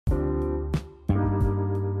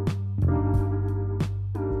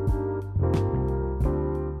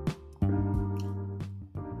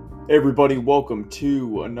Hey everybody, welcome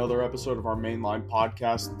to another episode of our Mainline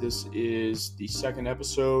podcast. This is the second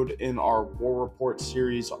episode in our War Report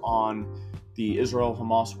series on the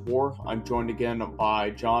Israel-Hamas War. I'm joined again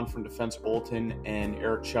by John from Defense Bulletin and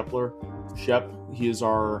Eric Shepler. Shep, he is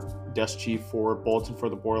our desk chief for Bulletin for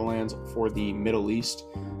the Borderlands for the Middle East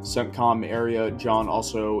CENTCOM area. John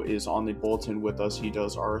also is on the Bulletin with us. He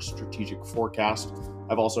does our strategic forecast.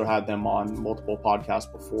 I've also had them on multiple podcasts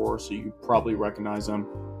before, so you probably recognize them.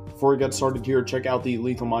 Before we get started here, check out the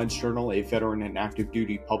Lethal Minds Journal, a veteran and active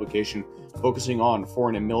duty publication focusing on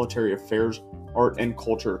foreign and military affairs, art, and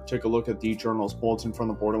culture. Take a look at the journal's Bulletin from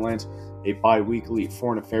the Borderlands, a bi-weekly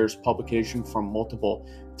foreign affairs publication from multiple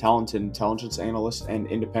talented intelligence analysts and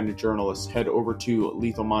independent journalists. Head over to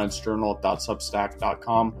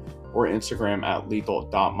lethalmindsjournal.substack.com or Instagram at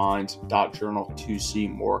lethal.minds.journal to see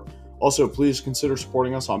more. Also, please consider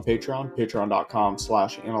supporting us on Patreon,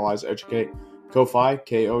 patreon.com/analyzeeducate. Ko-Fi,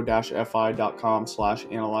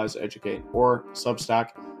 ko-fi.com/analyzeeducate, or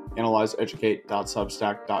Substack,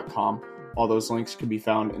 analyzeeducate.substack.com. All those links can be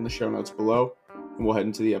found in the show notes below, and we'll head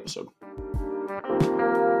into the episode.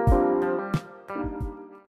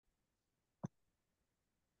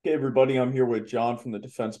 Okay, everybody, I'm here with John from the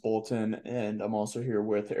Defense Bulletin, and I'm also here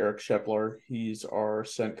with Eric Shepler. He's our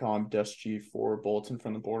CENTCOM desk chief for Bulletin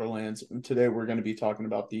from the Borderlands. And today we're going to be talking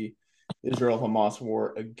about the Israel-Hamas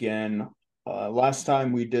War again. Last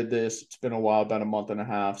time we did this, it's been a while, about a month and a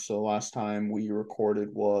half. So last time we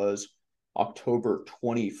recorded was October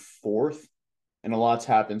 24th, and a lot's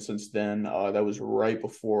happened since then. That was right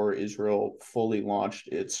before Israel fully launched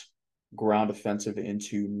its ground offensive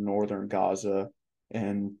into northern Gaza.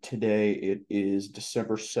 And today it is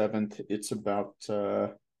December 7th. It's about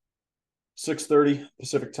 6:30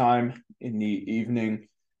 Pacific time in the evening.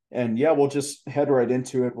 And yeah, we'll just head right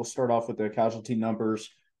into it. We'll start off with the casualty numbers.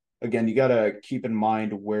 Again, you got to keep in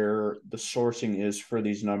mind where the sourcing is for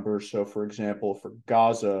these numbers. So, for example, for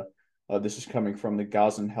Gaza, this is coming from the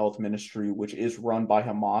Gazan Health Ministry, which is run by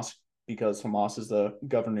Hamas because Hamas is the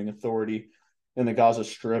governing authority in the Gaza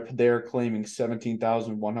Strip. They're claiming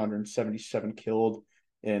 17,177 killed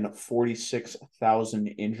and 46,000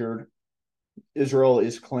 injured. Israel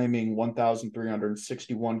is claiming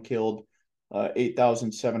 1,361 killed,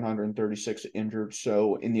 8,736 injured.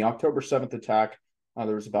 So, in the October 7th attack,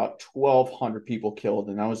 there was about 1,200 people killed,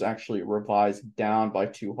 and that was actually revised down by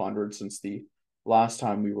 200 since the last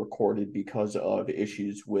time we recorded because of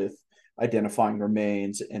issues with identifying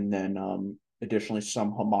remains. And then additionally,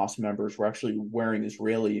 some Hamas members were actually wearing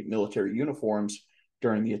Israeli military uniforms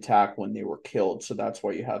during the attack when they were killed. So that's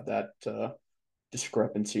why you have that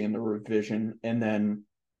discrepancy in the revision. And then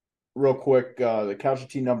real quick, the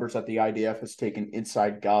casualty numbers that the IDF has taken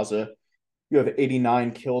inside Gaza. You have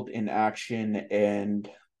 89 killed in action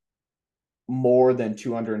and more than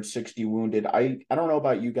 260 wounded. I don't know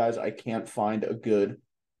about you guys. I can't find a good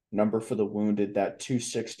number for the wounded. That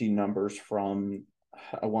 260 numbers from,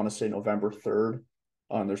 I want to say, November 3rd.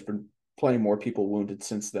 There's been plenty more people wounded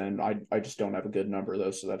since then. I just don't have a good number,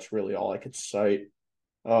 though, so that's really all I could cite.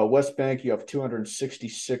 West Bank, you have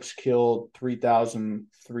 266 killed,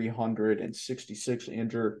 3,366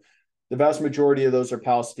 injured. The vast majority of those are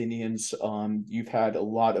Palestinians. You've had a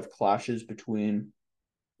lot of clashes between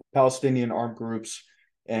Palestinian armed groups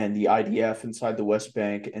and the IDF inside the West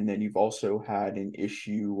Bank, and then you've also had an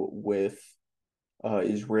issue with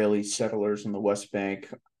Israeli settlers in the West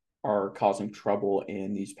Bank are causing trouble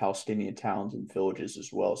in these Palestinian towns and villages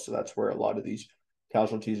as well. So that's where a lot of these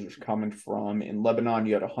casualties are coming from. In Lebanon,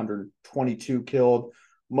 you had 122 killed.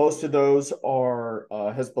 Most of those are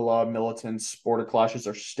Hezbollah militants. Border clashes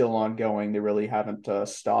are still ongoing. They really haven't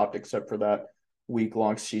stopped except for that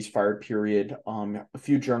week-long ceasefire period. A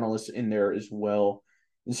few journalists in there as well.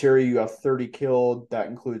 In Syria, you have 30 killed. That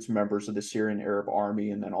includes members of the Syrian Arab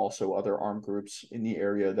Army and then also other armed groups in the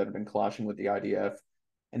area that have been clashing with the IDF.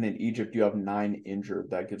 And in Egypt, you have 9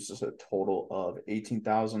 injured. That gives us a total of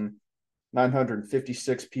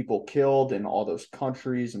 18,956 people killed in all those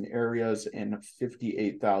countries and areas and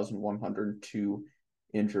 58,102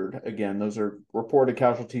 injured. Again, those are reported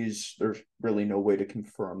casualties. There's really no way to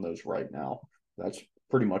confirm those right now. That's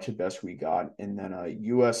pretty much the best we got. And then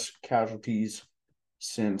U.S. casualties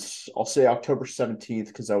since, I'll say, October 17th,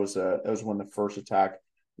 because that was when the first attack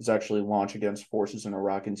was actually launched against forces in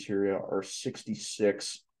Iraq and Syria, are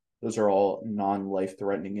 66. Those are all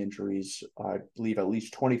non-life-threatening injuries. I believe at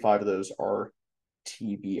least 25 of those are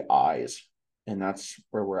TBIs, and that's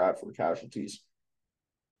where we're at for casualties.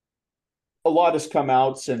 A lot has come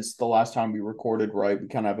out since the last time we recorded, right? We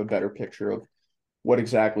kind of have a better picture of what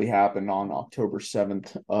exactly happened on October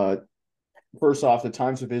 7th. First off, the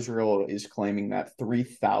Times of Israel is claiming that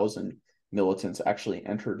 3,000 militants actually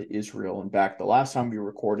entered Israel. And back the last time we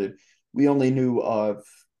recorded, we only knew of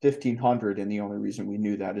 1,500. And the only reason we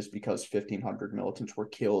knew that is because 1,500 militants were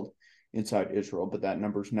killed inside Israel. But that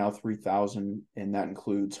number is now 3,000. And that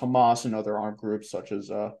includes Hamas and other armed groups such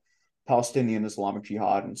as Palestinian Islamic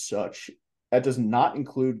Jihad and such. That does not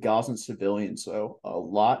include Gazan civilians. So a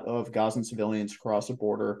lot of Gazan civilians cross the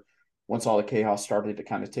border once all the chaos started to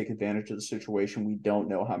kind of take advantage of the situation. We don't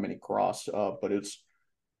know how many crossed, but it's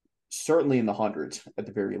certainly in the hundreds at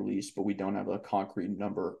the very least, but we don't have a concrete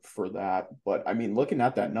number for that. But I mean, looking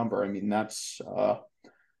at that number, I mean, that's,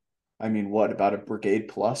 I mean, what, about a brigade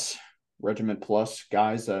plus, regiment plus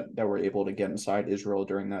guys that were able to get inside Israel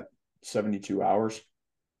during that 72 hours?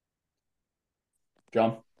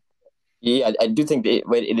 John? Yeah, I do think it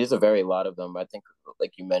is a very lot of them. I think,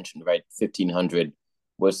 like you mentioned, right, 1,500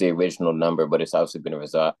 was the original number, but it's also been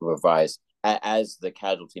revised as the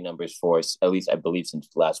casualty numbers for, at least I believe since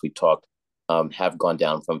last we talked, have gone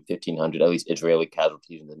down from 1,500. At least Israeli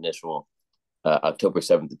casualties in the initial October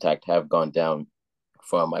 7th attack have gone down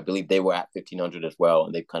from, I believe they were at 1,500 as well,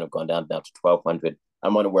 and they've kind of gone down now to 1,200.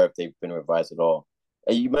 I'm unaware if they've been revised at all.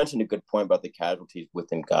 You mentioned a good point about the casualties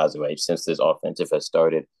within Gaza, right? Since this offensive has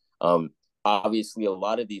started, um, obviously a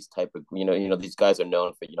lot of these type of these guys are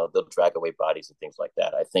known for they'll drag away bodies and things like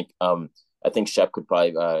that. I think Shep could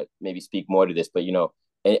probably maybe speak more to this, but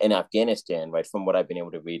in Afghanistan, right, from what I've been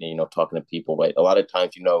able to read and talking to people, right, a lot of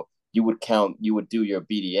times you would do your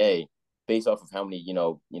BDA based off of how many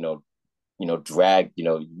drag,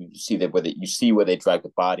 you see that where you see where they drag the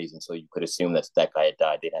bodies, and so you could assume that guy had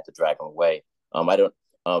died. They'd have to drag him away. I don't,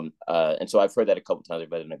 and so I've heard that a couple times.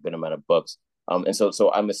 I've read in a good amount of books. And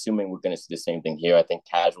so I'm assuming we're going to see the same thing here. I think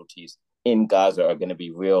casualties in Gaza are going to be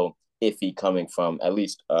real iffy coming from at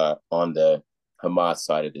least on the Hamas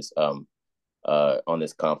side of this on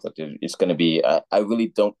this conflict. It's going to be. I really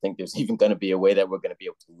don't think there's even going to be a way that we're going to be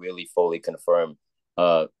able to really fully confirm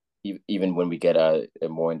even when we get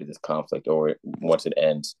more into this conflict or once it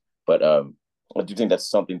ends. But I do think that's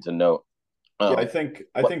something to note. Yeah, Um, I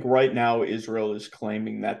but think right now Israel is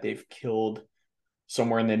claiming that they've killed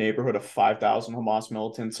somewhere in the neighborhood of 5,000 Hamas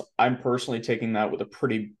militants. I'm personally taking that with a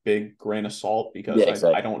pretty big grain of salt yeah, because I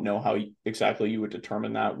exactly. don't know how exactly you would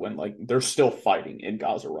determine that when like they're still fighting in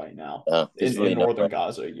Gaza right now. There's In really no northern way.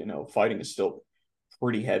 Gaza, fighting is still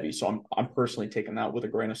pretty heavy. So I'm personally taking that with a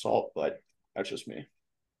grain of salt, but that's just me.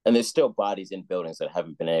 And there's still bodies in buildings that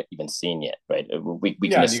haven't been even seen yet, right? We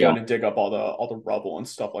can Yeah, and you got assume to dig up all the rubble and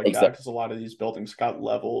stuff like that exactly. because a lot of these buildings got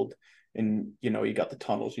leveled, and you got the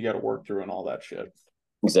tunnels you got to work through and all that shit.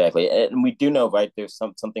 Exactly, and we do know, right? There's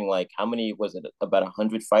something like how many was it? About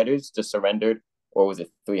 100 fighters just surrendered, or was it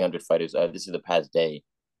 300 fighters? This is the past day.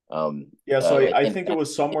 Yeah, so I And think it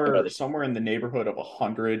was another somewhere in the neighborhood of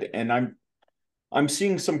 100, and I'm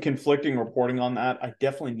seeing some conflicting reporting on that. I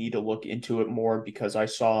definitely need to look into it more because I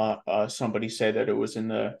saw somebody say that it was in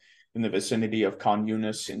the vicinity of Khan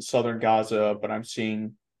Yunis in southern Gaza, but I'm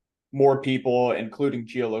seeing more people, including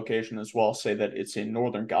geolocation as well, say that it's in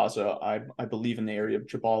northern Gaza. I believe in the area of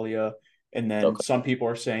Jabalia, and then okay. some people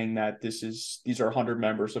are saying that these are 100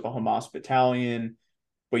 members of a Hamas battalion.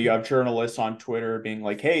 But you have journalists on Twitter being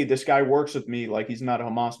like, "Hey, this guy works with me. Like he's not a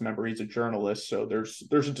Hamas member; he's a journalist." So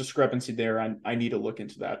there's a discrepancy there. I need to look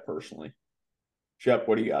into that personally. Shep,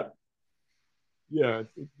 what do you got? Yeah,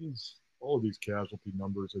 these all of these casualty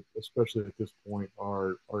numbers, especially at this point,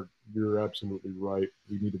 are you're absolutely right.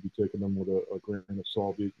 We need to be taking them with a grain of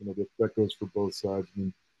salt. That goes for both sides. I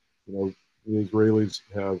mean, you know, the Israelis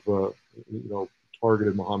have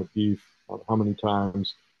targeted Mohammed Deif how many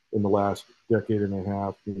times in the last decade and a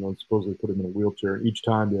half. And supposedly put him in a wheelchair. And each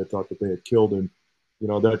time they had thought that they had killed him.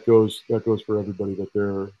 That goes for everybody that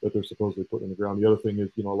they're supposedly putting on the ground. The other thing is,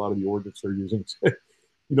 a lot of the ordnance they're using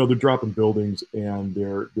they're dropping buildings and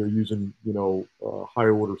they're using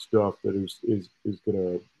higher order stuff that is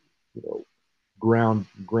gonna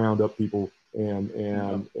ground up people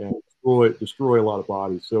Yeah. and destroy a lot of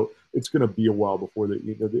bodies. So it's going to be a while before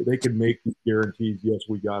they can make these guarantees. Yes,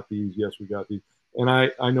 we got these. Yes, we got these. And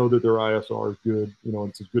I know that their ISR is good.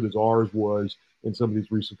 It's as good as ours was in some of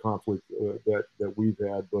these recent conflicts that we've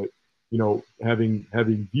had. But having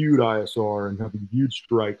viewed ISR and having viewed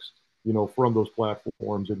strikes, from those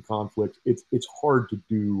platforms and conflicts, it's hard to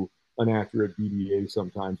do an accurate BDA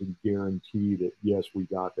sometimes and guarantee that yes, we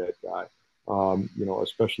got that guy.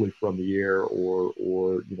 Especially from the air or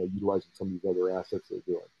utilizing some of these other assets they're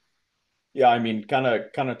doing. Yeah, I mean, kind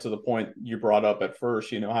of to the point you brought up at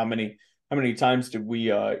first, how many times did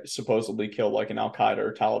we supposedly kill like an Al Qaeda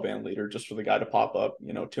or Taliban leader just for the guy to pop up,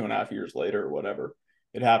 2.5 years later or whatever?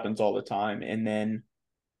 It happens all the time. And then,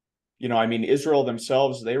 I mean, Israel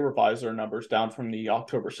themselves, they revised their numbers down from the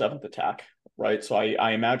October 7th attack, right? So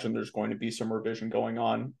I imagine there's going to be some revision going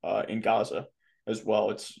on in Gaza as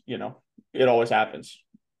well. It always happens.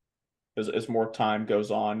 As more time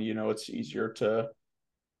goes on, it's easier to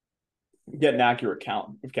get an accurate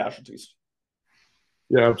count of casualties.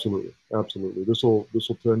 Yeah, absolutely, absolutely. This will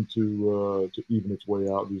tend to even its way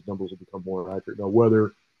out. These numbers will become more accurate. Now,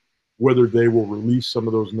 whether they will release some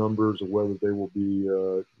of those numbers or whether they will be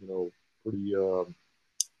pretty um,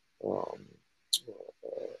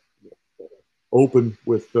 open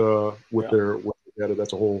with Yeah. their data,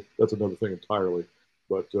 that's another thing entirely.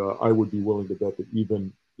 But I would be willing to bet that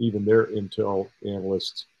even their intel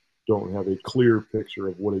analysts don't have a clear picture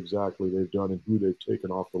of what exactly they've done and who they've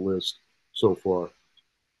taken off the list so far.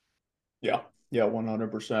 Yeah. Yeah.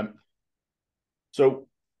 100%. So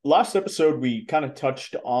last episode, we kind of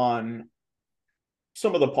touched on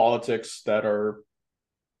some of the politics that are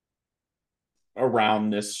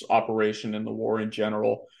around this operation and the war in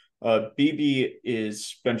general. Bibi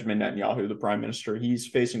is Benjamin Netanyahu, the prime minister. He's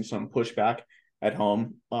facing some pushback at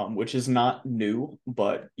home, which is not new,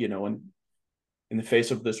 but in the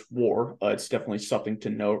face of this war, it's definitely something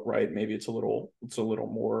to note, right? Maybe it's a little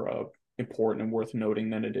more important and worth noting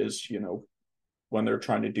than it is, when they're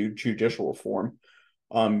trying to do judicial reform.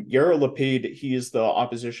 Yair Lapid, he is the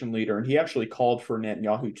opposition leader, and he actually called for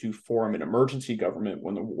Netanyahu to form an emergency government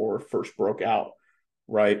when the war first broke out,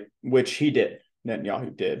 right? Which he did.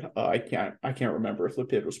 Netanyahu did. I can't remember if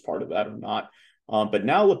Lapid was part of that or not. But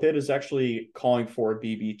now Lapid is actually calling for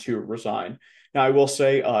Bibi to resign. Now I will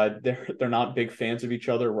say they're not big fans of each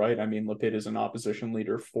other, right? I mean, Lapid is an opposition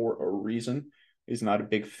leader for a reason. He's not a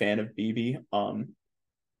big fan of Bibi.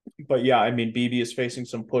 But yeah, I mean, Bibi is facing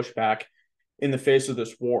some pushback in the face of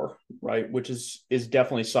this war, right? Which is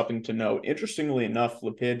definitely something to note. Interestingly enough,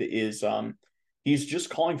 Lapid is he's just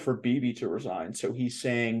calling for Bibi to resign. So he's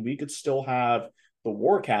saying we could still have the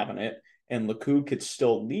war cabinet and Likud could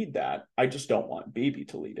still lead that. I just don't want Bibi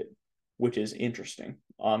to lead it, which is interesting.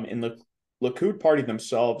 And the Likud party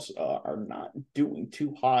themselves are not doing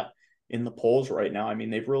too hot in the polls right now. I mean,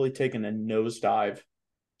 they've really taken a nosedive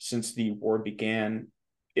since the war began.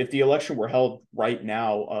 If the election were held right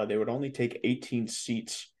now, they would only take 18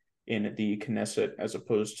 seats in the Knesset as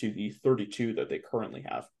opposed to the 32 that they currently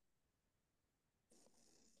have.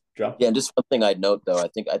 Joe? Yeah, and just one thing I'd note though, I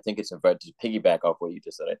think it's important to piggyback off what you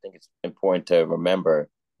just said. I think it's important to remember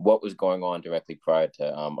what was going on directly prior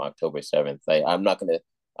to October 7th. I'm not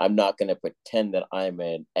gonna pretend that I'm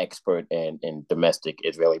an expert in domestic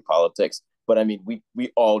Israeli politics, but I mean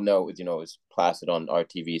we all know it's plastered on our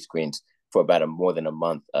TV screens for about more than a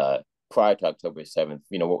month prior to October 7th.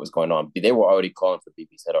 What was going on. They were already calling for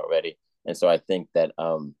Bibi's head already, and so I think that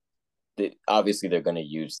obviously they're going to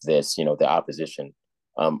use this. The opposition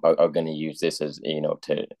are going to use this as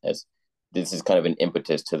as this is kind of an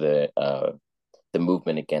impetus to the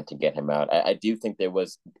movement again to get him out. I do think there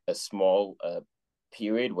was a small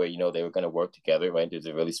period where they were going to work together. Right, there's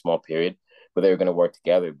a really small period where they were going to work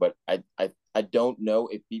together, but I don't know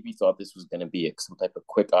if Bibi thought this was going to be some type of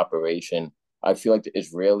quick operation. I feel like the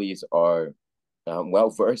Israelis are well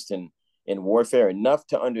versed in warfare enough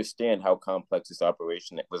to understand how complex this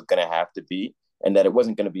operation was going to have to be, and that it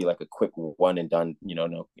wasn't going to be like a quick one and done,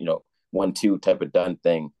 no, 1-2 type of done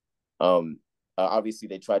thing. Obviously,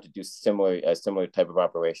 they tried to do a similar type of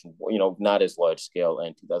operation, not as large scale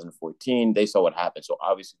in 2014. They saw what happened, so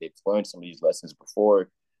obviously they've learned some of these lessons before.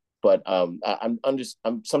 But I'm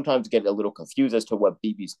sometimes get a little confused as to what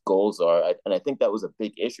Bibi's goals are, and I think that was a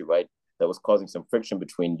big issue, right? That was causing some friction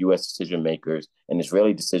between U.S. decision makers and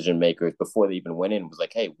Israeli decision makers before they even went in. It was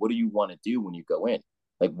like, hey, what do you want to do when you go in?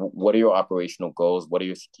 Like, what are your operational goals? What are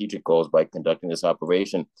your strategic goals by conducting this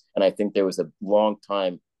operation? And I think there was a long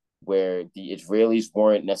time where the Israelis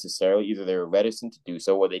weren't necessarily, either they were reticent to do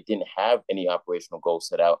so or they didn't have any operational goals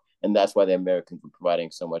set out, and that's why the Americans were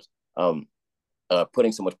providing so much.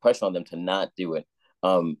 Putting so much pressure on them to not do it.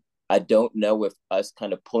 I don't know if us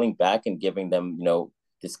kind of pulling back and giving them,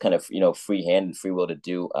 this kind of, free hand and free will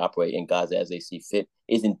to operate in Gaza as they see fit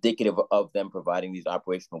is indicative of them providing these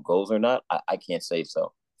operational goals or not. I can't say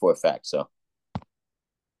so for a fact. So,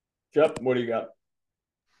 Jeff, what do you got?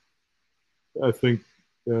 I think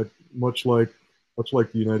that much like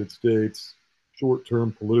the United States,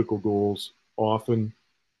 short-term political goals often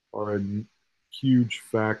are a huge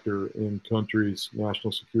factor in countries'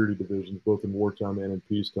 national security divisions, both in wartime and in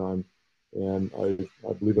peacetime. And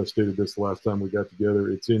I believe I stated this the last time we got together.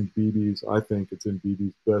 I think it's in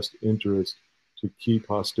Bibi's best interest to keep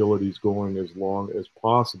hostilities going as long as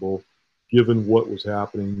possible, given what was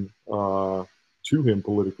happening to him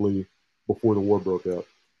politically before the war broke out.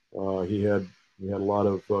 He had a lot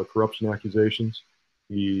of corruption accusations.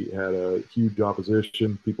 He had a huge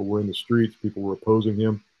opposition. People were in the streets. People were opposing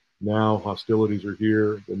him. Now hostilities are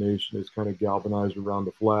here. The nation is kind of galvanized around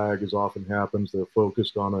the flag, as often happens. They're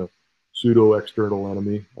focused on a pseudo external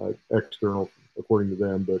enemy, external according to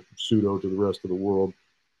them, but pseudo to the rest of the world.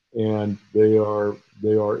 And they are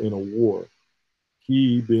in a war.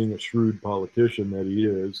 He, being a shrewd politician that he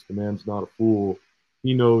is, the man's not a fool.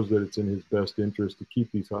 He knows that it's in his best interest to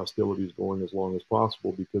keep these hostilities going as long as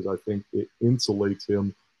possible, because I think it insulates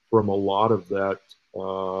him from a lot of that,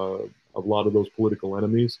 a lot of those political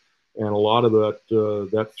enemies, and a lot of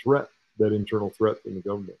that threat, that internal threat from the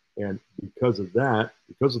government. And because of that,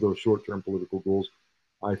 because of those short-term political goals,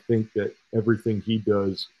 I think that everything he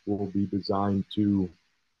does will be designed to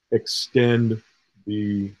extend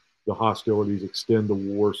the hostilities, extend the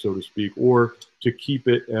war, so to speak, or to keep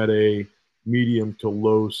it at a medium to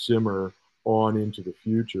low simmer on into the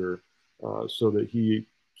future, so that he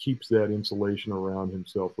keeps that insulation around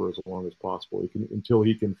himself for as long as possible. Until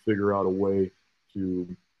he can figure out a way to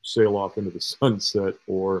sail off into the sunset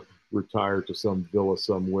or retire to some villa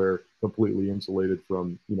somewhere completely insulated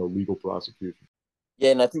from legal prosecution.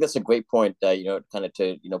 Yeah, and I think that's a great point. Kind of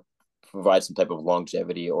to provide some type of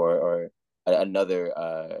longevity or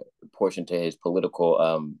another portion to his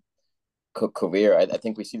political career. I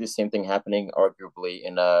think we see the same thing happening, arguably,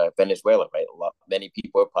 in Venezuela, right? Many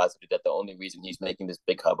people are positive that the only reason he's making this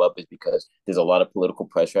big hubbub is because there's a lot of political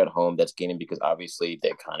pressure at home that's gaining, because obviously the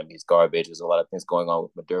economy is garbage. There's a lot of things going on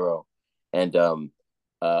with Maduro, and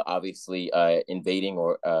obviously invading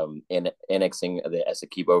or annexing the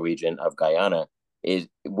Essequibo region of Guyana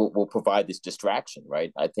will provide this distraction,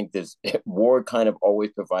 right? I think this war kind of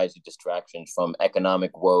always provides you distractions from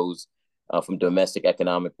economic woes, from domestic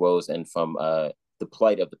economic woes, and from the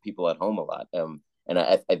plight of the people at home a lot. And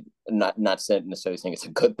I not necessarily saying it's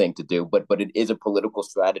a good thing to do, but it is a political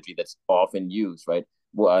strategy that's often used, right?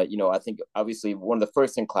 Well, I think obviously one of the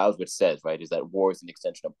first things Clausewitz says, right, is that war is an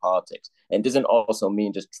extension of politics, and doesn't also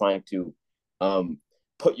mean just trying to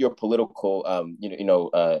put your political,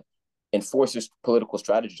 enforce your political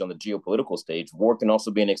strategies on the geopolitical stage. War can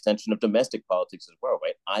also be an extension of domestic politics as well,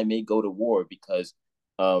 right? I may go to war because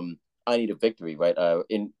I need a victory, right?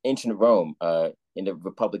 In ancient Rome, in the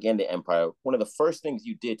Republic and the Empire, one of the first things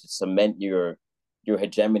you did to cement your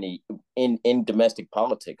hegemony in domestic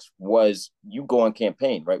politics was you go on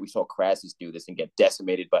campaign, right? We saw Crassus do this and get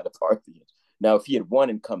decimated by the Parthians. Now, if he had won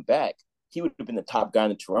and come back, he would have been the top guy in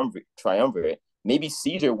the triumvirate. Maybe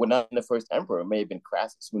Caesar would not have been the first emperor. It may have been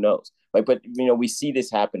Crassus. Who knows? Right? But we see this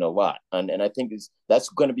happen a lot, and I think that's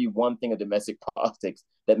going to be one thing of domestic politics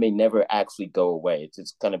that may never actually go away.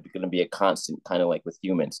 It's kind of going to be a constant, kind of like with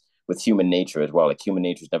humans, with human nature as well. Like human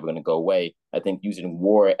nature is never going to go away. I think using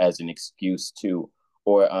war as an excuse to,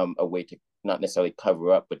 or a way to not necessarily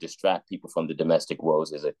cover up but distract people from the domestic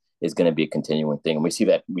woes is going to be a continuing thing, and we see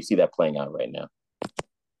that playing out right now.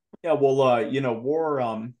 Yeah, well,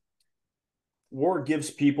 war gives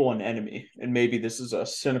people an enemy, and maybe this is a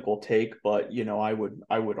cynical take, but I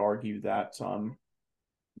would argue that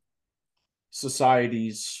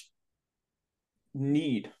societies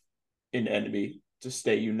need an enemy to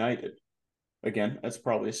stay united. Again, that's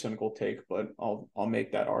probably a cynical take, but I'll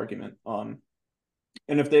make that argument. And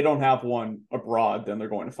if they don't have one abroad, then they're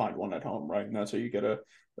going to find one at home, right? And that's how you get a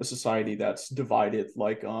society that's divided,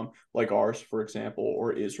 like ours, for example,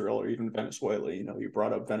 or Israel, or even Venezuela. You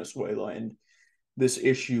brought up Venezuela, and this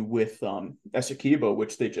issue with Essequibo,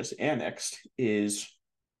 which they just annexed, is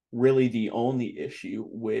really the only issue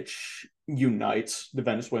which unites the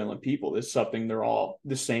Venezuelan people. It's something they're all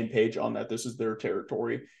the same page on, that this is their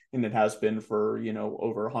territory, and it has been for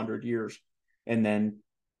over 100 years. And then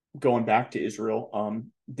going back to Israel,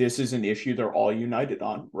 this is an issue they're all united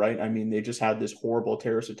on, right? I mean, they just had this horrible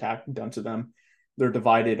terrorist attack done to them. They're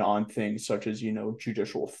divided on things such as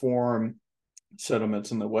judicial reform,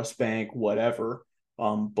 settlements in the West Bank, whatever.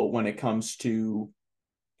 But when it comes to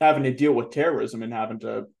having to deal with terrorism and having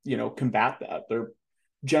to, combat that, they're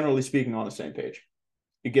generally speaking on the same page.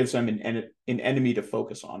 It gives them an enemy to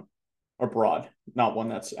focus on abroad, not one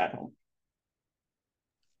that's at home.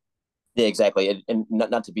 Yeah, exactly, and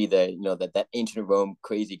not to be the that ancient Rome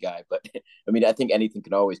crazy guy, but I mean, I think anything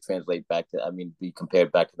can always translate back to, be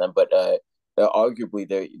compared back to them, but arguably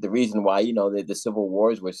the reason why the civil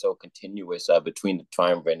wars were so continuous between the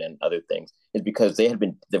triumvirate and other things is because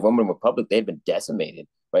the Roman Republic, they had been decimated,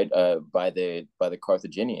 right, by the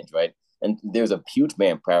Carthaginians, right, and there's a huge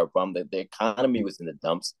manpower problem. That the economy was in the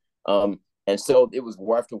dumps. And so it was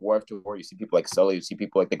war after war after war. You see people like Sully, you see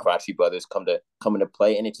people like the Karachi brothers come into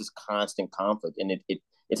play, and it's just constant conflict. And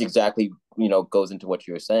it's exactly, goes into what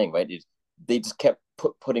you were saying, right? They just kept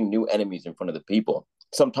putting new enemies in front of the people.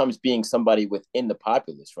 Sometimes being somebody within the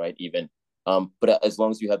populace, right? Even, but as long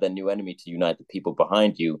as you have that new enemy to unite the people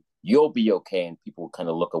behind you, you'll be okay, and people will kind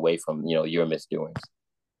of look away from your misdoings.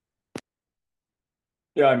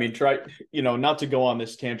 Yeah, I mean, try, not to go on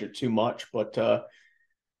this tangent too much, but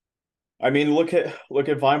I mean, look at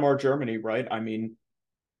Weimar Germany, right? I mean,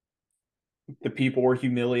 the people were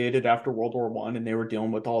humiliated after World War One, and they were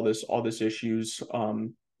dealing with all this issues,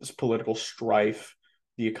 this political strife.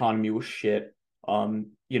 The economy was shit.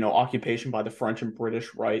 Occupation by the French and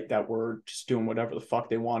British, right, that were just doing whatever the fuck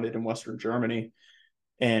they wanted in Western Germany,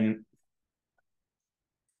 and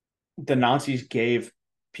the Nazis gave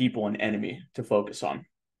people an enemy to focus on,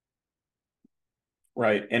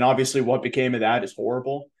 right? And obviously, what became of that is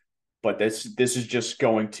horrible. But this is just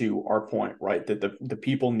going to our point, right? That the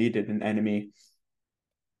people needed an enemy,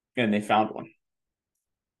 and they found one,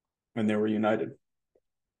 and they were united.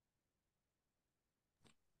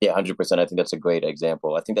 Yeah, 100%. I think that's a great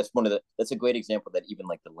example. I think that's a great example that even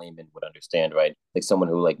like the layman would understand, right? Like someone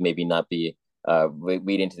who like maybe not be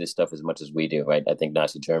read into this stuff as much as we do, right? I think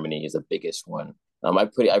Nazi Germany is the biggest one. I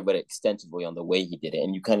read it extensively on the way he did it,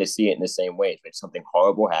 and you kind of see it in the same ways, right? Something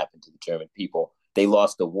horrible happened to the German people. They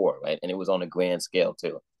lost the war, right? And it was on a grand scale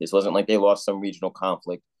too. This wasn't like they lost some regional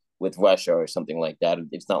conflict with Russia or something like that.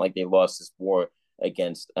 It's not like they lost this war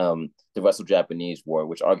against the Russo-Japanese War,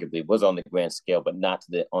 which arguably was on the grand scale, but not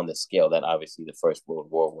on the scale that obviously the First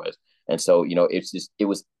World War was. And so, it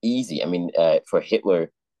was easy. I mean, for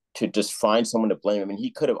Hitler to just find someone to blame. I mean,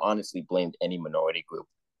 he could have honestly blamed any minority group.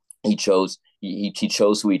 He chose who he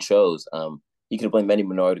chose. He could have blamed any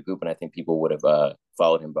minority group, and I think people would have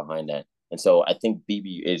followed him behind that. And so I think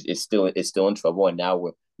Bibi is still in trouble. And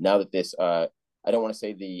now that this I don't want to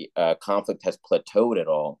say the conflict has plateaued at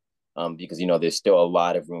all, because there's still a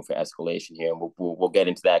lot of room for escalation here, and we'll get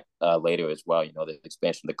into that later as well. The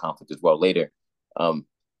expansion of the conflict as well later.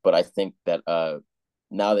 But I think that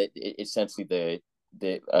now that essentially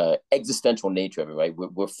the existential nature of it, right?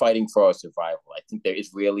 We're fighting for our survival. I think the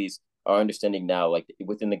Israelis are understanding now, like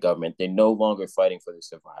within the government, they're no longer fighting for their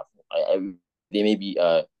survival. They may be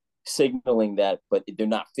signaling that, but they're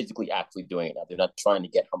not physically actually doing it now. They're not trying to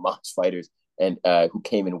get Hamas fighters and who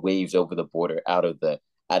came in waves over the border out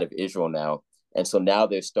of Israel now. And so now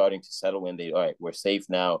they're starting to settle in. All right, we're safe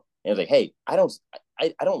now. And it's like, hey, I don't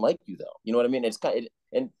like you though. You know what I mean? It's kind of,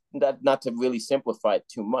 and not to really simplify it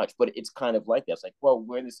too much, but it's kind of like that. It's like, well,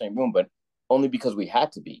 we're in the same room, but only because we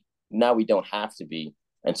had to be. Now we don't have to be.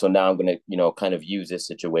 And so now I'm going to, kind of use this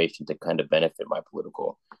situation to kind of benefit my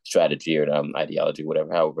political strategy or ideology,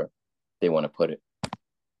 whatever, however they want to put it.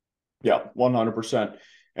 Yeah, 100%.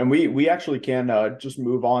 And we actually can just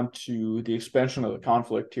move on to the expansion of the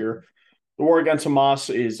conflict here. The war against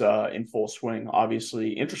Hamas is in full swing,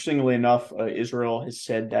 obviously. Interestingly enough, Israel has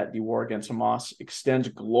said that the war against Hamas extends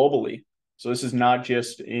globally. So this is not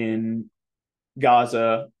just in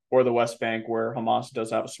Gaza or the West Bank, where Hamas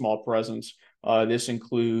does have a small presence. This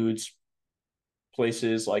includes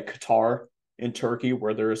places like Qatar and Turkey,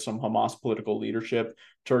 where there is some Hamas political leadership.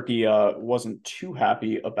 Turkey wasn't too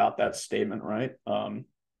happy about that statement, right?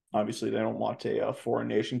 Obviously, they don't want a foreign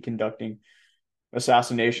nation conducting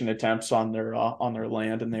assassination attempts on their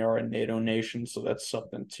land, and they are a NATO nation, so that's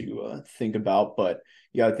something to think about. But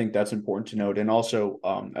yeah, I think that's important to note. And also,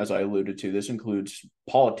 as I alluded to, this includes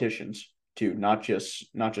politicians too, not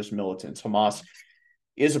just militants. Hamas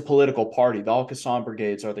is a political party. The Al Qassam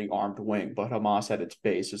brigades are the armed wing, but Hamas at its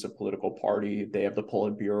base is a political party. They have the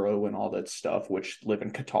Politburo and all that stuff, which live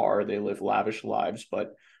in Qatar. They live lavish lives,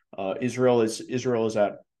 but Israel is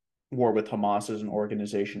at war with Hamas as an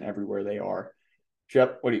organization everywhere they are.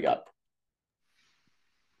 Jeff, what do you got?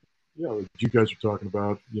 Yeah, like you guys are talking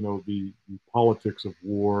about, the politics of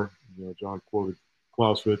war. John quoted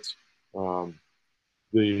Clausewitz, um,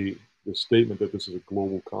 the the statement that this is a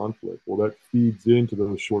global conflict. Well, that feeds into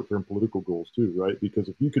those short-term political goals too, right? Because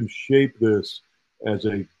if you can shape this as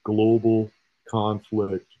a global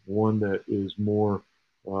conflict, one that is more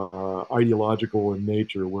ideological in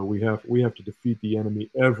nature, where we have to defeat the enemy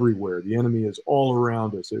everywhere. The enemy is all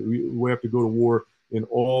around us. We have to go to war in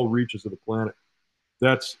all reaches of the planet.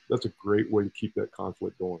 That's a great way to keep that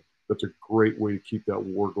conflict going. That's a great way to keep that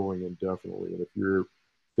war going indefinitely. And if you're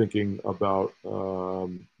thinking about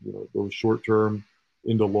those short term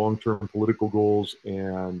into long term political goals,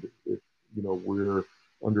 and if we're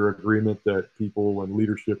under agreement that people and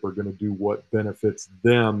leadership are going to do what benefits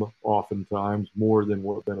them, oftentimes more than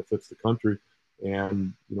what benefits the country,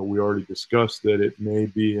 And we already discussed that it may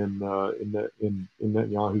be in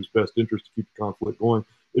Netanyahu's best interest to keep the conflict going.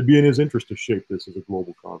 It'd be in his interest to shape this as a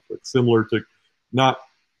global conflict, similar to not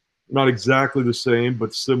not exactly the same,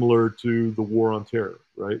 but similar to the war on terror,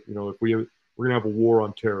 right? If we're going to have a war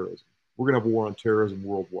on terrorism, we're going to have a war on terrorism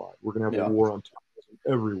worldwide. We're going to have a war on terrorism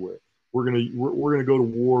everywhere. We're going to go to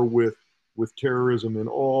war with terrorism in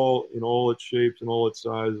all its shapes and all its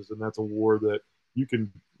sizes, and that's a war that you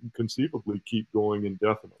can conceivably keep going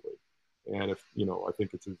indefinitely. And I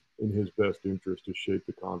think it's in his best interest to shape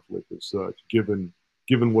the conflict as such, given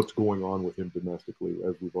what's going on with him domestically,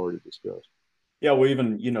 as we've already discussed. Yeah, well,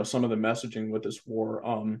 even some of the messaging with this war,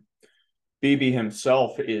 Bibi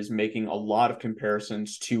himself is making a lot of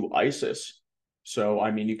comparisons to ISIS. So, I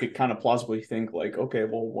mean, you could kind of plausibly think like, okay,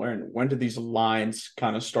 well, when do these lines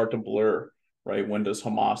kind of start to blur, right? When does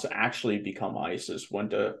Hamas actually become ISIS? When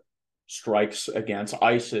do strikes against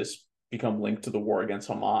ISIS become linked to the war against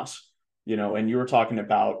Hamas? And you were talking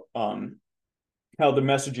about how the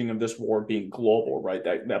messaging of this war being global, right?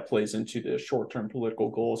 That plays into the short-term political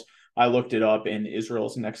goals. I looked it up, and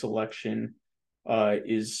Israel's next election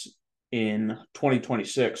is in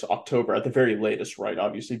 2026, October at the very latest, right?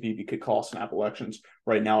 Obviously, Bibi could call snap elections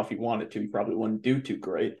right now if he wanted to. He probably wouldn't do too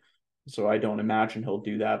great. So I don't imagine he'll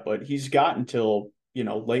do that. But he's got until,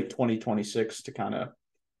 late 2026 to kind of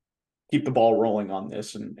keep the ball rolling on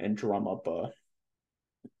this and drum up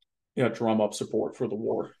support for the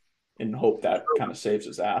war and hope that kind of saves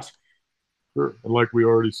his ass. Sure. And like we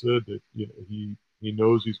already said, that he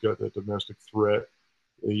knows he's got that domestic threat.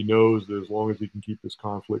 And he knows that as long as he can keep this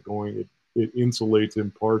conflict going, it insulates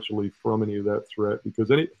him partially from any of that threat,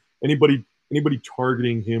 because anybody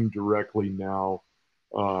targeting him directly now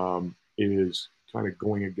is kind of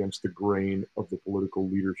going against the grain of the political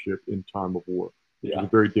leadership in time of war,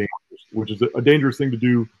 which is a dangerous thing to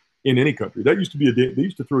do in any country. That used to be they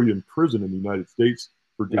used to throw you in prison in the United States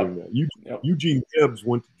for doing that. Eugene Debs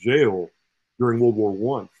went to jail during World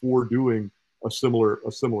War I for doing a similar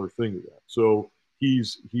thing to that. So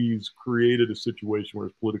he's created a situation where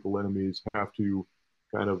his political enemies have to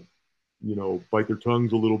kind of bite their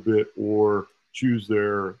tongues a little bit, or choose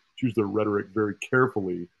their rhetoric very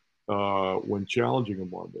carefully when challenging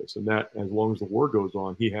him on this. And that, as long as the war goes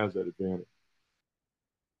on, he has that advantage.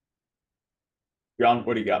 John,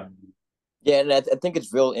 what do you got? Yeah, and I think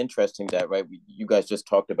it's real interesting that, right, you guys just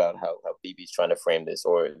talked about how Bibi's trying to frame this,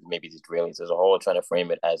 or maybe the Israelis as a whole are trying to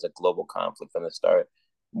frame it as a global conflict from the start.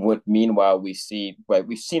 Meanwhile, we've seen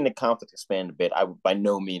the conflict expand a bit. By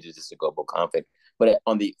no means is this a global conflict, but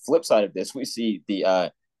on the flip side of this, we see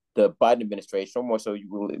the Biden administration, or more so,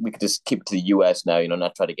 we could just keep it to the U.S. now.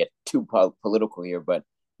 Not try to get too political here, but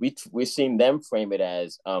we've seen them frame it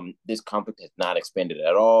as this conflict has not expanded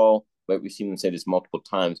at all. But we've seen them say this multiple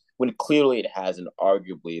times, when clearly it has, and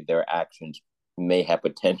arguably their actions may have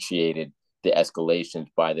potentiated the escalations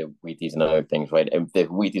by the Houthis and other things, right? And the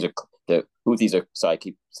Houthis are, sorry, I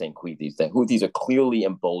keep saying Houthis. The Houthis are clearly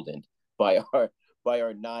emboldened by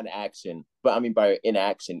our non-action, but I mean by our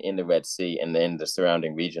inaction in the Red Sea and in the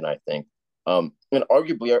surrounding region, I think. And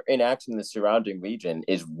arguably our inaction in the surrounding region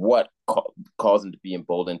is what caused them to be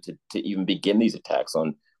emboldened to even begin these attacks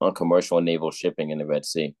on commercial and naval shipping in the Red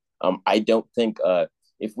Sea. I don't think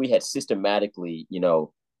if we had systematically,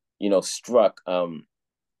 struck,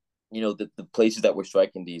 the places that were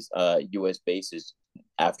striking these U.S. bases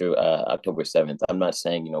after October 7th. I'm not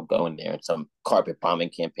saying, going there in some carpet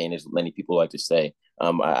bombing campaign, as many people like to say.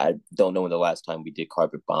 I don't know when the last time we did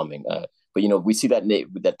carpet bombing, but we see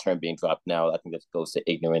that term being dropped now. I think that goes to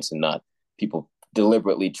ignorance and not people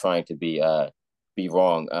deliberately trying to be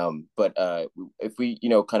wrong. But if we,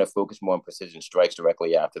 kind of focus more on precision strikes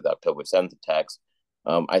directly after the October 7th attacks,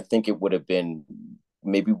 I think it would have been,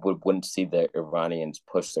 maybe we wouldn't see the Iranians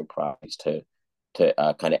push their priorities to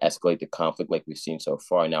kind of escalate the conflict like we've seen so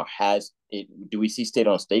far. Now, do we see state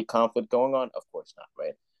on state conflict going on? Of course not,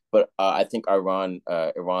 right? But I think Iran,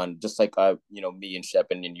 just like me and Shep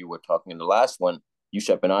and you were talking in the last one, you,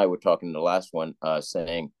 Shep, and I were talking in the last one,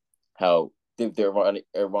 saying how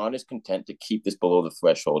Iran is content to keep this below the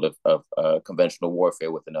threshold of conventional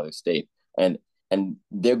warfare with another state, and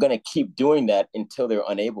they're going to keep doing that until they're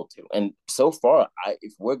unable to. And so far,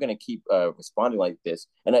 if we're going to keep responding like this,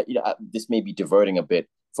 and this may be diverting a bit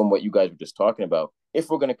from what you guys were just talking about, if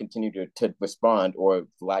we're going to continue to respond, or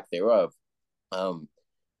lack thereof,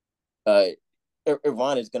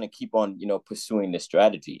 Iran is going to keep on, pursuing this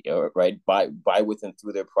strategy, right? By with and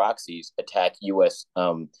through their proxies, attack U.S.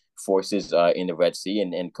 Forces in the Red Sea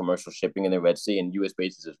and commercial shipping in the Red Sea and U.S.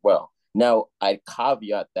 bases as well. Now, I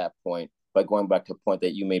caveat that point by going back to a point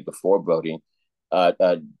that you made before, Brody.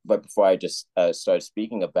 right before I just started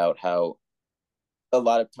speaking about how a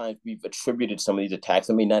lot of times we've attributed some of these attacks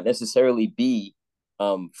that may not necessarily be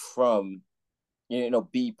from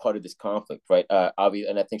be part of this conflict, right? Obviously,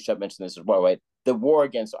 and I think Shep mentioned this as well, right? The war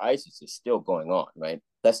against ISIS is still going on, right?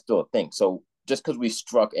 That's still a thing. So just because we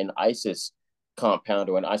struck an ISIS compound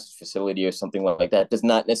or an ISIS facility or something like that does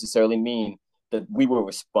not necessarily mean that we were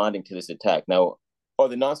responding to this attack. Now, are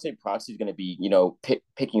the non-state proxies going to be,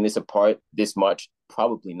 picking this apart this much?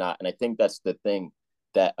 Probably not. And I think that's the thing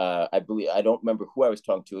that I believe. I don't remember who I was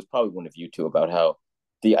talking to. It was probably one of you two about how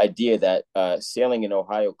the idea that sailing an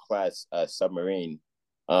Ohio class submarine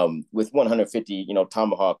with 150,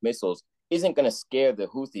 Tomahawk missiles isn't going to scare the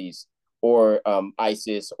Houthis or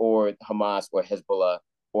ISIS or Hamas or Hezbollah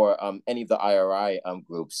or any of the IRI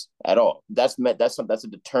groups at all. That's a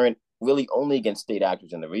deterrent really only against state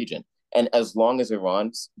actors in the region. And as long as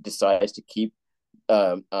Iran decides to keep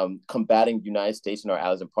combating the United States and our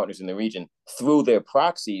allies and partners in the region through their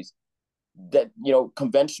proxies, that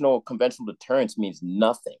conventional deterrence means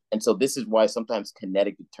nothing. And so this is why sometimes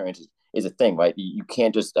kinetic deterrence is a thing, right? You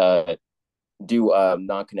can't just do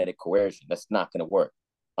non-kinetic coercion. That's not going to work.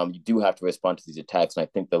 You do have to respond to these attacks, and I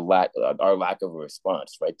think our lack of a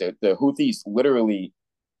response, right? The Houthis literally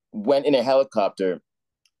went in a helicopter,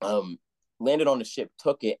 landed on the ship,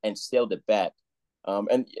 took it, and sailed it back.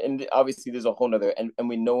 And obviously there's a whole nother, and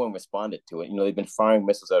we no one responded to it. They've been firing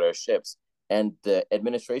missiles at our ships, and the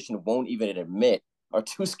administration won't even admit, are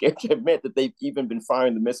too scared to admit that they've even been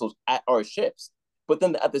firing the missiles at our ships. But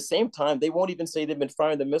then at the same time, they won't even say they've been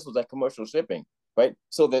firing the missiles at commercial shipping, right?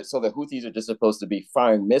 So the Houthis are just supposed to be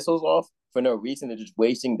firing missiles off for no reason. They're just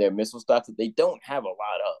wasting their missile stocks that they don't have a lot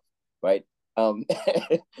of, right? Um,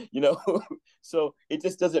 you know, so it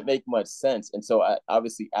just doesn't make much sense. And so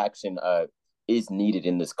obviously action is needed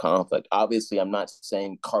in this conflict. Obviously, I'm not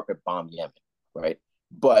saying carpet bomb Yemen, right?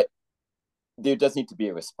 But there does need to be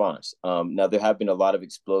a response. Now there have been a lot of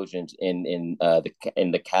explosions in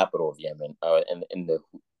the capital of Yemen,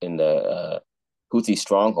 in the Houthi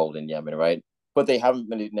stronghold in Yemen, right? But they haven't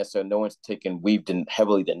been necessarily. No one's taken. We've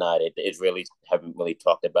heavily denied it. The Israelis haven't really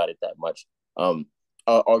talked about it that much.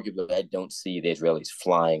 Arguably, I don't see the Israelis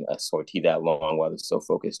flying a sortie that long while they're so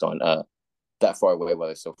focused on that far away, while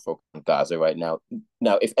they're so focused on Gaza right now.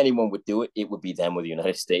 Now, if anyone would do it, it would be them or the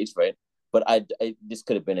United States, right? But this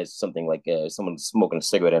could have been as something like someone smoking a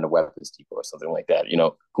cigarette in a weapons depot or something like that.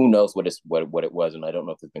 Who knows what it was, and I don't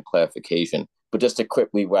know if there's been clarification. But just to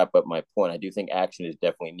quickly wrap up my point, I do think action is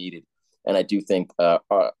definitely needed, and I do think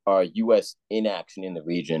our U.S. inaction in the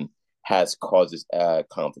region has caused this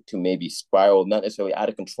conflict to maybe spiral, not necessarily out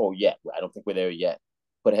of control yet. I don't think we're there yet,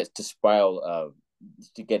 but it has to spiral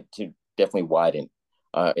to get to definitely widen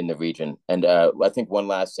in the region. And I think one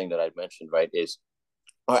last thing that I mentioned, right, is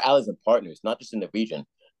our allies and partners, not just in the region,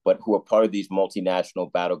 but who are part of these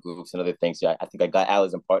multinational battle groups and other things. Yeah, I think I got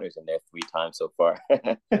allies and partners in there 3 times so far.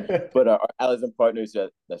 But our allies and partners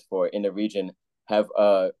that's for in the region have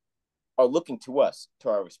are looking to us, to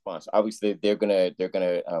our response. Obviously, they're gonna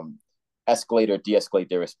escalate or de-escalate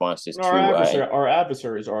their responses to our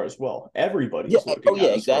adversaries are as well. Everybody's looking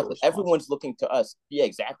at us exactly. Everyone's looking to us. Yeah,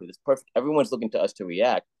 exactly. That's perfect. Everyone's looking to us to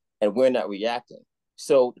react, and we're not reacting.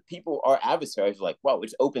 So the people, our adversaries, are like, "Wow,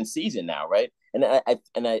 it's open season now, right?"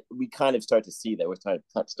 And we kind of start to see that. We're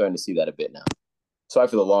starting to see that a bit now. Sorry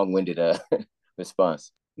for the long-winded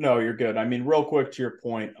response. No, you're good. I mean, real quick to your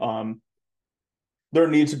point, there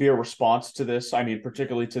needs to be a response to this. I mean,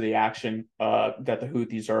 particularly to the action that the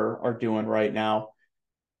Houthis are doing right now.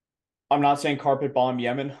 I'm not saying carpet bomb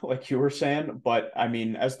Yemen, like you were saying, but I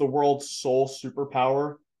mean, as the world's sole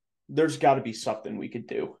superpower, there's got to be something we could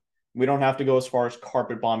do. We don't have to go as far as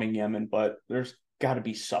carpet bombing Yemen, but there's got to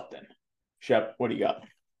be something. Shep, what do you got?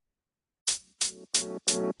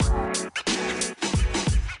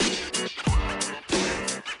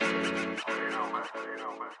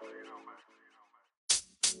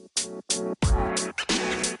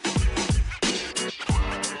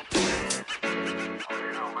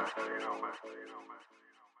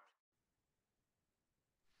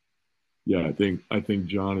 Yeah, I think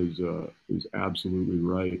John is absolutely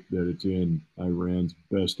right that it's in Iran's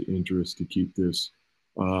best interest to keep this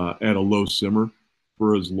at a low simmer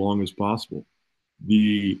for as long as possible.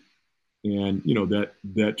 The and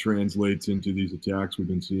that translates into these attacks we've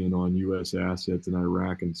been seeing on U.S. assets in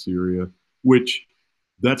Iraq and Syria, which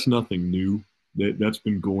that's nothing new. That's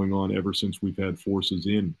been going on ever since we've had forces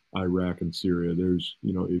in Iraq and Syria. There's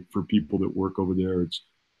for people that work over there, it's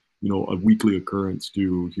a weekly occurrence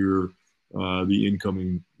to hear the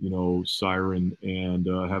incoming siren and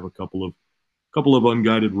have a couple of couple of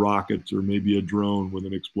unguided rockets or maybe a drone with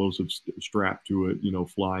an explosive strapped to it,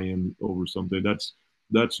 fly in over something.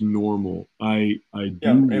 That's normal. I Yeah, do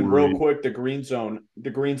and real worry. quick, the green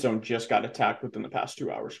zone just got attacked within the past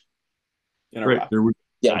 2 hours in Right, Iraq. there we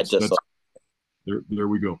Yeah, I that's just saw. there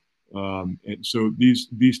we go. And so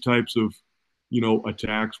these types of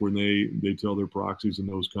attacks when they tell their proxies in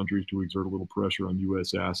those countries to exert a little pressure on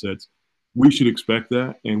U.S. assets, we should expect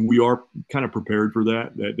that, and we are kind of prepared for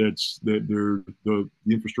that. That the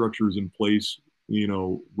infrastructure is in place,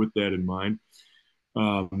 with that in mind.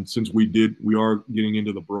 Since we are getting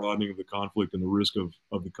into the broadening of the conflict and the risk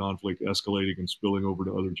of the conflict escalating and spilling over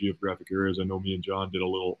to other geographic areas. I know me and John did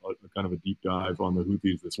a kind of a deep dive on the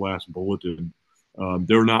Houthis this last bulletin.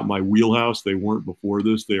 They're not my wheelhouse. They weren't before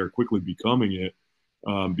this. They are quickly becoming it,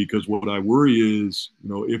 because what I worry is,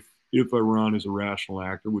 if Iran is a rational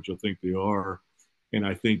actor, which I think they are, and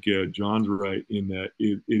I think John's right in that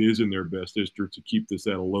it is in their best interest to keep this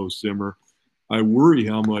at a low simmer. I worry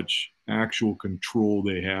how much actual control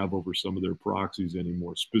they have over some of their proxies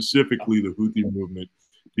anymore, specifically the Houthi movement.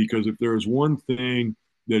 Because if there is one thing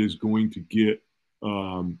that is going to get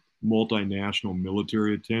multinational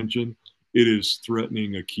military attention, it is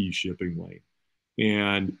threatening a key shipping lane.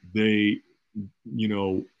 And they, you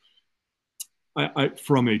know,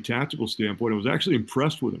 from a tactical standpoint, I was actually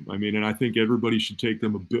impressed with them. I mean, and I think everybody should take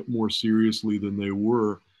them a bit more seriously than they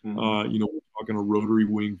were. Mm-hmm. We're talking a rotary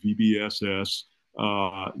wing VBSS,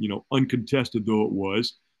 uncontested though it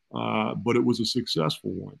was, but it was a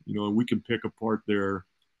successful one. And we can pick apart their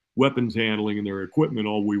weapons handling and their equipment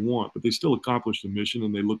all we want, but they still accomplished the mission,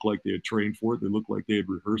 and they look like they had trained for it. They look like they had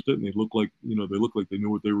rehearsed it, and they look like they knew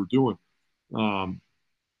what they were doing. Um,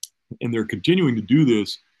 and they're continuing to do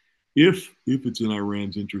this if it's in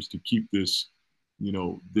Iran's interest to keep this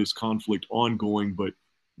conflict ongoing but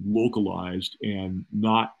localized and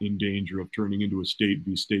not in danger of turning into a state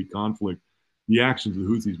v state conflict. The actions of the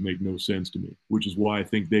Houthis make no sense to me, which is why I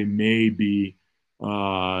think they may be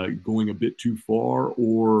going a bit too far,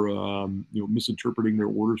 or misinterpreting their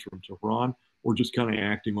orders from Tehran, or just kind of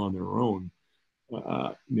acting on their own.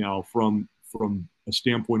 Now, from a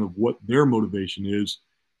standpoint of what their motivation is,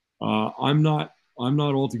 I'm not. I'm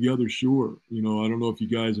not altogether sure. I don't know if you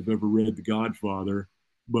guys have ever read The Godfather,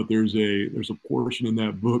 but there's a portion in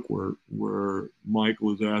that book where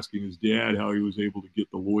Michael is asking his dad how he was able to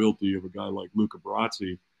get the loyalty of a guy like Luca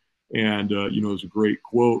Brasi, and there's a great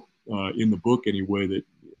quote in the book anyway that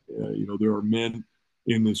there are men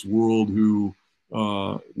in this world who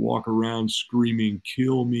walk around screaming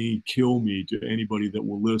kill me" to anybody that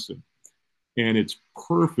will listen. And it's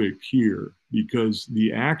perfect here because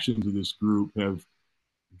the actions of this group have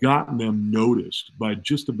gotten them noticed by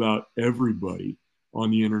just about everybody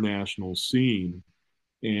on the international scene.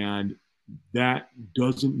 And that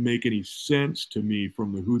doesn't make any sense to me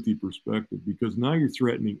from the Houthi perspective, because now you're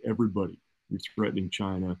threatening everybody. You're threatening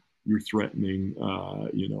China. You're threatening,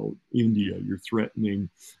 India. You're threatening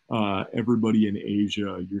everybody in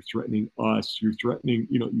Asia. You're threatening us. You're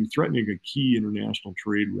threatening a key international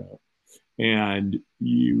trade route, and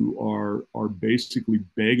you are basically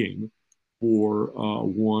begging for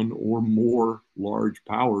one or more large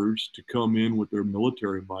powers to come in with their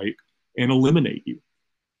military might and eliminate you.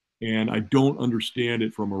 And I don't understand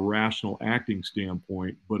it from a rational acting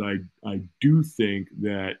standpoint, but I do think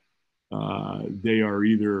that they are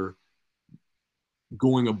either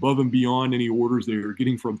going above and beyond any orders they are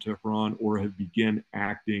getting from Tehran, or have begun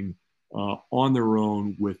acting on their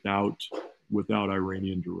own without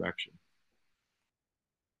Iranian direction.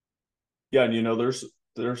 Yeah, and there's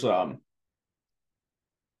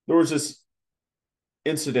there was this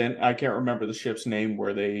incident. I can't remember the ship's name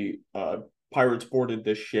where they pirates boarded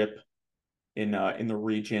this ship in the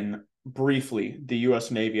region briefly. The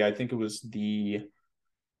U.S. Navy, I think it was the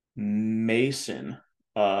Mason,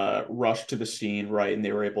 rushed to the scene, right, and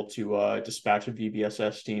they were able to dispatch a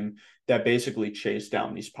VBSS team that basically chased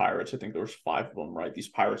down these pirates. I think there was 5 of them, right? These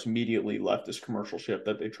pirates immediately left this commercial ship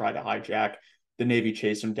that they tried to hijack. The Navy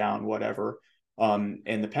chased them down, whatever.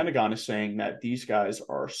 And the Pentagon is saying that these guys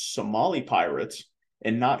are Somali pirates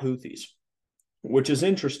and not Houthis, which is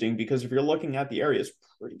interesting because if you're looking at the area, it's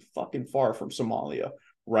pretty fucking far from Somalia,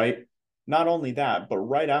 right? Not only that, but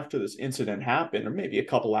right after this incident happened, or maybe a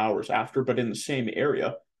couple hours after, but in the same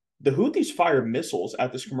area, the Houthis fired missiles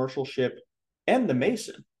at this commercial ship and the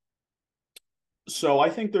Mason. So I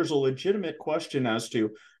think there's a legitimate question as to,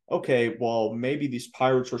 okay, well, maybe these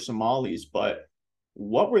pirates were Somalis, but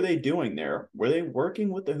what were they doing there? Were they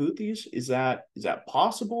working with the Houthis? Is that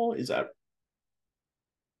possible? Is that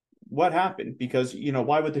what happened? Because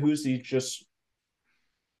why would the Houthis just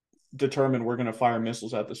determine we're going to fire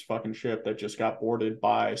missiles at this fucking ship that just got boarded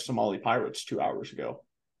by Somali pirates 2 hours ago?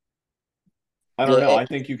 I don't know. Yeah, I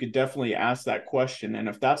think you could definitely ask that question. And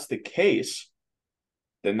if that's the case,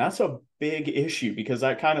 then that's a big issue because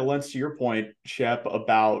that kind of lends to your point, Shep,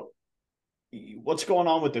 about what's going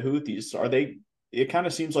on with the Houthis. Are they, it kind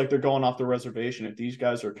of seems like they're going off the reservation. If these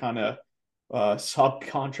guys are kind of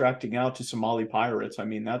subcontracting out to Somali pirates, I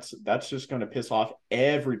mean, that's just going to piss off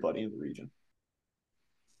everybody in the region.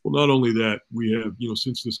 Well, not only that, we have,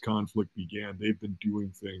 since this conflict began, they've been doing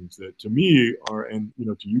things that to me are, and,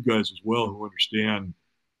 to you guys as well, who understand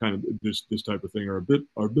kind of this type of thing, are a bit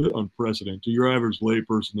unprecedented. To your average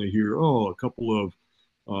layperson, they hear, oh, a couple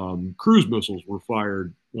of cruise missiles were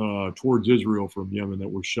fired towards Israel from Yemen that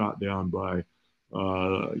were shot down by,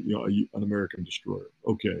 an American destroyer.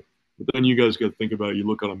 Okay. But then you guys got to think about it. You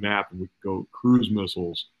look on a map and we go cruise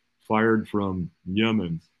missiles fired from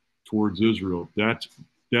Yemen towards Israel.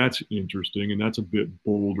 That's interesting, and that's a bit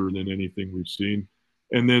bolder than anything we've seen.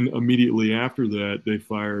 And then immediately after that, they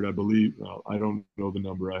fired, I believe, well, I don't know the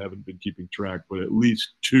number, I haven't been keeping track, but at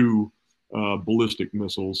least two ballistic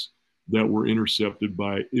missiles that were intercepted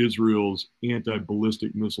by Israel's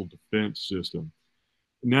anti-ballistic missile defense system.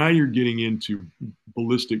 Now you're getting into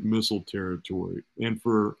ballistic missile territory, and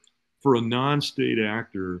for a non-state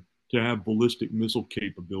actor to have ballistic missile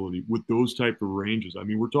capability with those type of ranges. I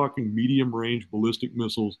mean, we're talking medium range ballistic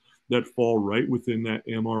missiles that fall right within that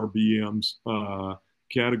MRBM's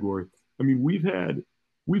category. I mean, we've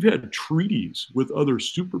had treaties with other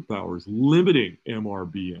superpowers limiting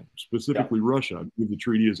MRBM, Yeah. specifically Russia. I believe the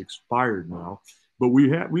treaty has expired now, but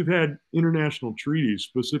we've had international treaties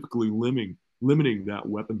specifically limiting that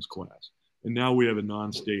weapons class. And now we have a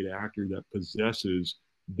non-state actor that possesses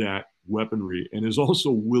that weaponry and is also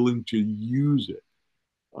willing to use it.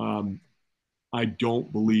 Um, I don't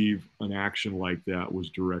believe an action like that was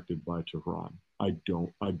directed by Tehran. I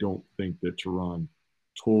don't think that Tehran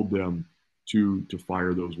told them to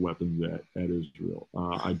fire those weapons at Israel.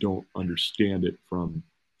 I don't understand it from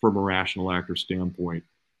a rational actor standpoint,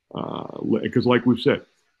 because like we've said,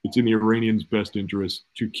 it's in the Iranians' best interest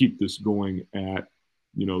to keep this going at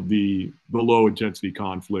the low intensity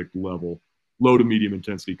conflict level, low to medium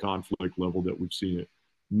intensity conflict level that we've seen it,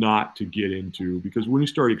 not to get into, because when you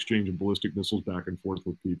start exchanging ballistic missiles back and forth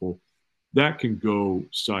with people, that can go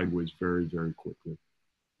sideways very, very quickly.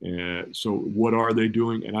 And so what are they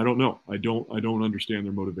doing? And I don't know. I don't understand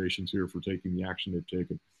their motivations here for taking the action they've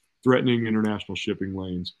taken. Threatening international shipping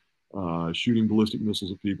lanes, shooting ballistic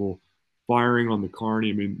missiles at people, firing on the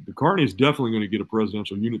Carney. I mean, the Carney is definitely going to get a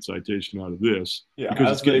presidential unit citation out of this Yeah,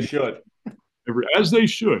 because it's as they getting should. as they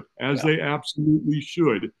should, as Yeah. they absolutely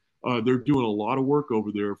should. They're doing a lot of work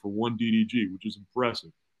over there for one DDG, which is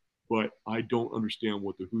impressive. But I don't understand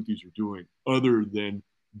what the Houthis are doing other than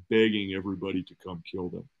begging everybody to come kill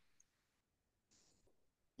them.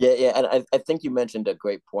 yeah, and I think you mentioned a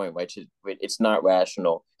great point, right? It's not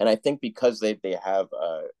rational, and I think because they have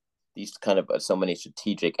these kind of so many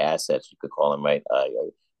strategic assets, you could call them, right?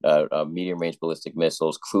 Medium range ballistic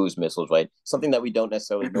missiles, cruise missiles, right? Something that we don't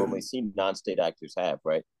necessarily normally see non-state actors have,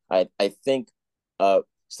 right? I think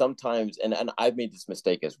sometimes, and I've made this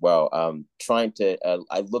mistake as well. Trying to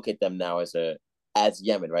I look at them now as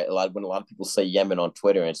Yemen, right? When a lot of people say Yemen on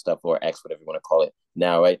Twitter and stuff, or X, whatever you want to call it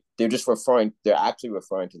now, right? They're actually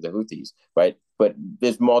referring to the Houthis, right? But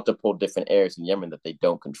there's multiple different areas in Yemen that they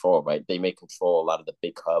don't control, right? They may control a lot of the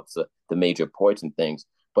big hubs, the major ports and things,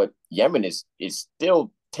 but Yemen is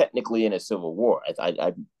still technically in a civil war.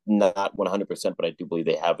 I'm not 100%, but I do believe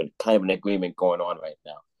they have kind of an agreement going on right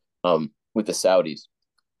now, with the Saudis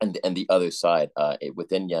and the other side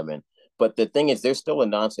within Yemen. But the thing is, they're still a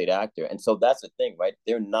non-state actor, and so that's the thing, right?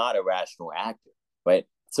 They're not a rational actor, right?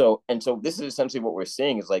 So this is essentially what we're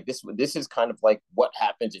seeing is like this. This is kind of like what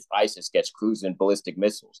happens if ISIS gets cruise and ballistic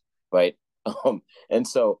missiles, right? And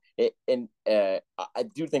so I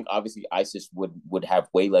do think obviously ISIS would have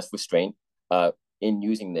way less restraint in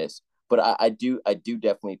using this, but I do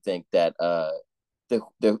definitely think that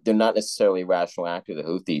they're not necessarily a rational actor, the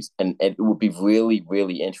Houthis, and it would be really,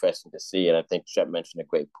 really interesting to see. And I think Shep mentioned a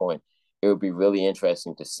great point. It would be really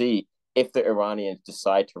interesting to see if the Iranians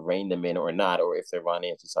decide to rein them in or not, or if the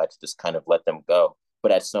Iranians decide to just kind of let them go.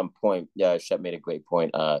 But at some point, yeah, Shep made a great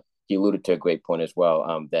point. He alluded to a great point as well,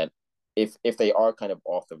 that if they are kind of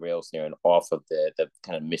off the rails here and off of the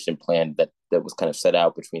kind of mission plan that was kind of set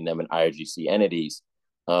out between them and IRGC entities,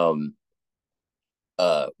 what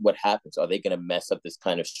happens? Are they going to mess up this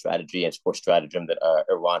kind of strategy or stratagem that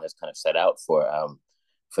Iran has kind of set out for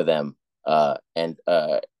them? And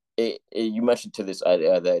you mentioned to this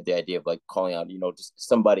the idea of like calling out, just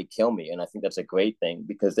somebody kill me, and I think that's a great thing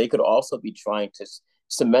because they could also be trying to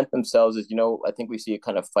cement themselves as, I think we see a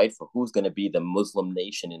kind of fight for who's going to be the Muslim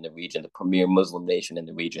nation in the region, the premier Muslim nation in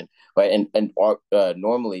the region, right? And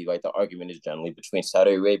normally, right, the argument is generally between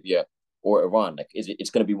Saudi Arabia or Iran. Like, it's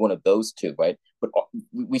going to be one of those two, right? But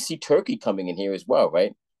we see Turkey coming in here as well,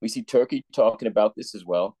 right? We see Turkey talking about this as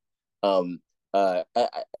well. Um, I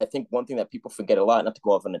think one thing that people forget a lot, not to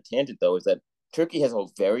go off on a tangent though, is that Turkey has a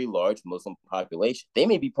very large Muslim population. They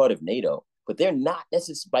may be part of NATO, but they're not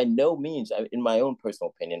necessarily, by no means, in my own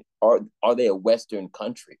personal opinion, are they a Western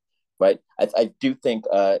country, right? I do think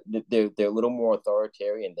they're a little more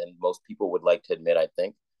authoritarian than most people would like to admit. I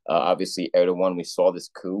think obviously Erdogan, we saw this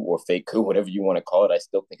coup or fake coup, whatever you want to call it. I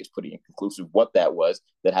still think it's pretty inconclusive what that was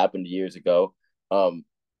that happened years ago. And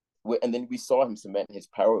then we saw him cement his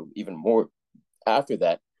power even more after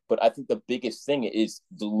that. But I think the biggest thing is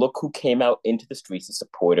the look who came out into the streets in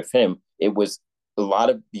support of him. It was a lot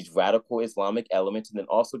of these radical Islamic elements, and then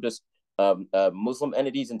also just Muslim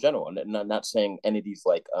entities in general. And not saying entities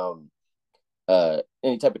like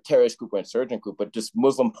any type of terrorist group or insurgent group, but just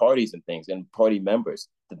Muslim parties and things and party members.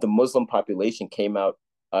 That the Muslim population came out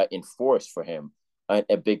in force for him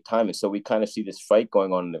at big time, and so we kind of see this fight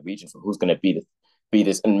going on in the region for who's going to be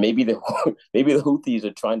this, and maybe the maybe the Houthis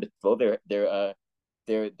are trying to throw their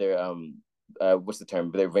what's the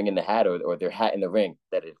term? Their ring in the hat or their hat in the ring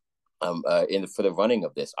that it for the running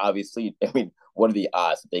of this. Obviously, I mean, what are the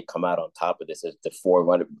odds that they come out on top of this as the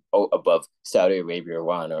forerunner above Saudi Arabia,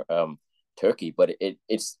 Iran, or Turkey? But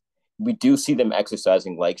it's we do see them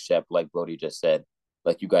exercising, like Shep, like Brody just said,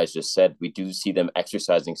 like you guys just said, we do see them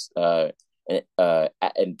exercising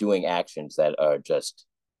and doing actions that are just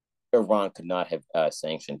Iran could not have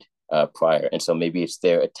sanctioned prior. And so maybe it's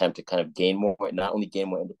their attempt to kind of not only gain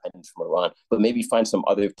more independence from Iran, but maybe find some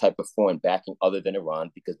other type of foreign backing other than Iran,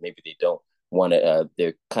 because maybe they don't want to,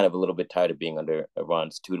 they're kind of a little bit tired of being under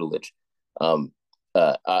Iran's tutelage. And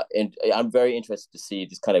I'm very interested to see,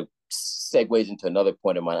 this kind of segues into another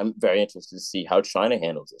point of mine. I'm very interested to see how China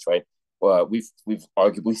handles this, right? We've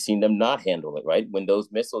arguably seen them not handle it, right? When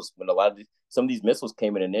some of these missiles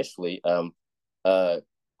came in initially,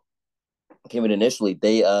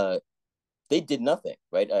 they did nothing,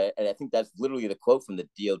 right? And I think that's literally the quote from the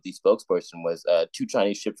DoD spokesperson was, two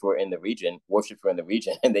Chinese ships were in the region, warships were in the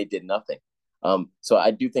region, and they did nothing. So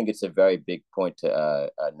I do think it's a very big point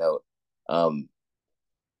to note.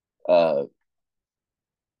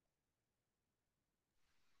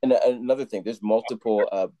 And another thing, there's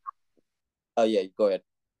multiple. Oh yeah, go ahead.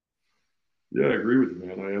 Yeah, I agree with you,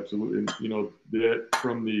 man. I absolutely, and, that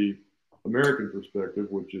from the American perspective,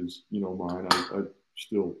 which is, mine, I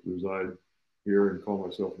still reside here and call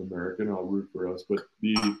myself an American. I'll root for us. But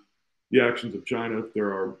the actions of China,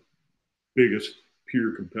 they're our biggest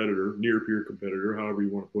near peer competitor, however you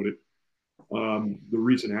want to put it. The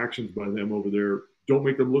recent actions by them over there don't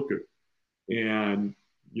make them look good. And,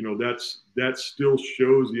 that still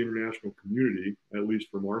shows the international community, at least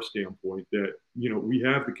from our standpoint, that, we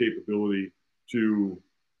have the capability to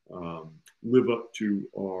live up to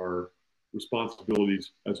our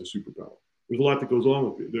responsibilities as a superpower. There's a lot that goes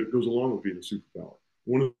along with being a superpower.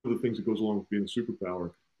 One of the things that goes along with being a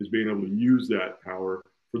superpower is being able to use that power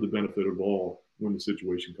for the benefit of all when the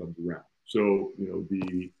situation comes around. So,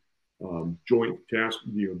 the the joint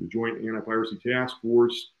anti-piracy task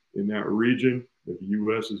force in that region that the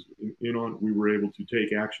U.S. is in on, we were able to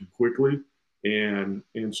take action quickly and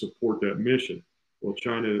support that mission. Well,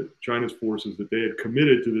 China's forces that they had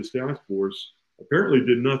committed to this task force apparently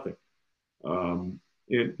did nothing. And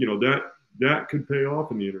that could pay off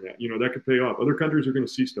in the internet. That could pay off. Other countries are going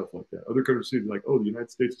to see stuff like that. Other countries see like, oh, the United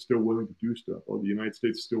States is still willing to do stuff. Oh, the United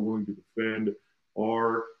States is still willing to defend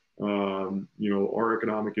our our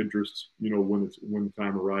economic interests. When the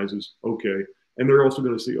time arises. Okay, and they're also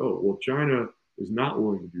going to see, oh, well, China is not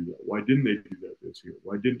willing to do that. Why didn't they do that this year?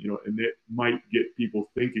 Why didn't And it might get people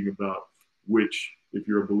thinking about which, if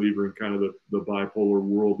you're a believer in kind of the bipolar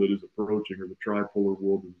world that is approaching, or the tripolar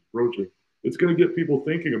world that is approaching, it's going to get people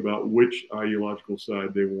thinking about which ideological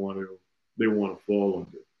side they want to fall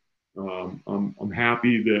under. I'm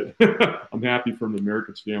happy that I'm happy from the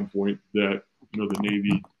American standpoint that the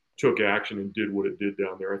Navy took action and did what it did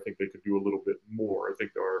down there. I think they could do a little bit more. I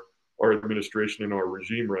think our administration and our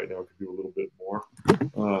regime right now could do a little bit more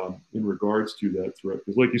in regards to that threat.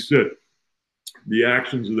 Because, like you said, the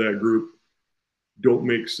actions of that group don't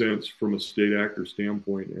make sense from a state actor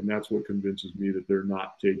standpoint, and that's what convinces me that they're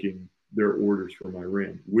not taking their orders from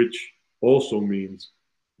Iran, which also means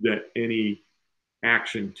that any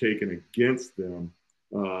action taken against them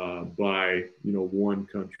by one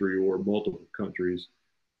country or multiple countries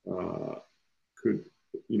uh, could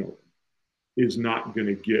is not going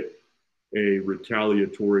to get a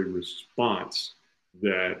retaliatory response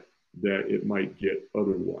that it might get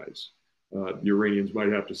otherwise. The Iranians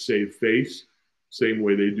might have to save face, same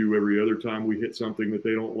way they do every other time we hit something that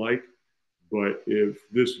they don't like. But if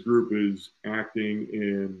this group is acting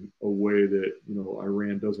in a way that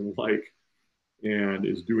Iran doesn't like and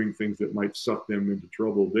is doing things that might suck them into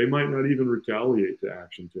trouble, they might not even retaliate to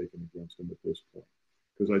action taken against them at this point.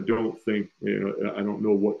 Because I don't think, I don't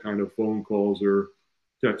know what kind of phone calls or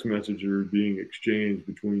text messages are being exchanged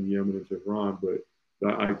between Yemen and Tehran, but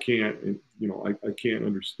I can't, I can't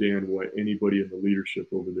understand why anybody in the leadership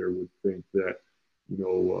over there would think that,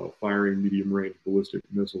 firing medium range ballistic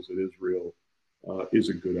missiles at Israel is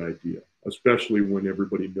a good idea, especially when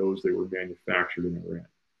everybody knows they were manufactured in Iran.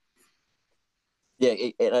 Yeah,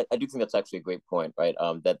 and I do think that's actually a great point, right?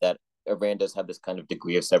 That Iran does have this kind of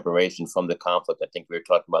degree of separation from the conflict. I think we were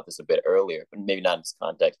talking about this a bit earlier, but maybe not in this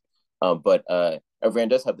context. But Iran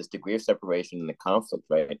does have this degree of separation in the conflict,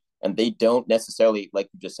 right? And they don't necessarily, like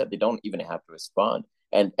you just said, they don't even have to respond.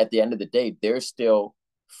 And at the end of the day, they're still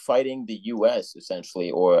fighting the U.S. essentially,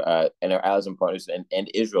 or and our allies and partners and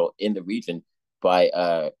Israel in the region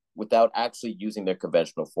by without actually using their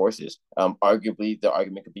conventional forces. Arguably, the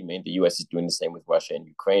argument could be made the U.S. is doing the same with Russia and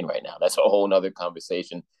Ukraine right now. That's a whole other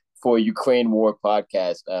conversation for Ukraine War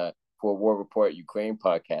podcast, for War Report Ukraine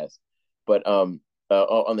podcast. But on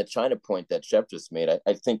the China point that Shep just made, I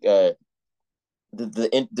think you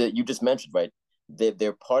just mentioned, right?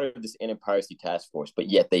 They're part of this anti-piracy task force, but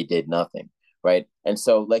yet they did nothing, right? And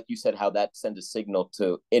so, like you said, how that sends a signal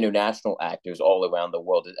to international actors all around the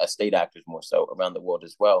world, state actors more so around the world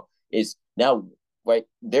as well, is now, right?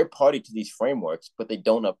 They're party to these frameworks, but they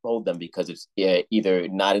don't uphold them because it's either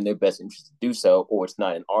not in their best interest to do so, or it's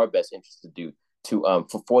not in our best interest to do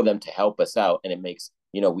for them to help us out, and it makes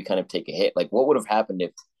we kind of take a hit. Like, what would have happened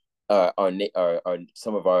if our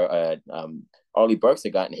some of our Arleigh Burks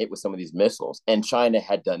had gotten hit with some of these missiles, and China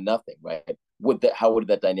had done nothing, right? How would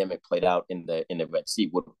that dynamic played out in the Red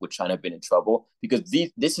Sea? Would China have been in trouble? Because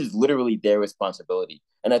this is literally their responsibility.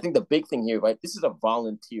 And I think the big thing here, right? This is a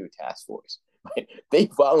volunteer task force, right? They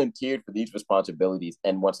volunteered for these responsibilities,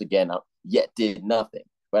 and once again, yet did nothing.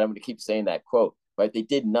 Right? I'm going to keep saying that quote. Right? They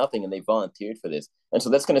did nothing, and they volunteered for this, and so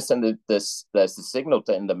that's going to send the signal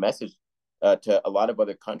and the message to a lot of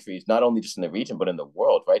other countries, not only just in the region but in the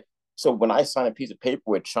world, right? So when I sign a piece of paper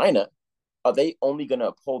with China, are they only going to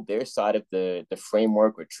uphold their side of the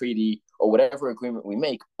framework or treaty or whatever agreement we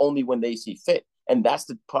make only when they see fit? And that's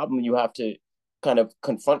the problem you have to kind of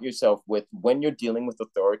confront yourself with when you're dealing with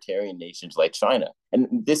authoritarian nations like China.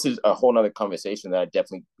 And this is a whole other conversation that I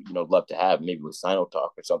definitely love to have, maybe with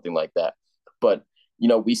Sinotalk or something like that. But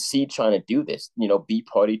we see China do this, be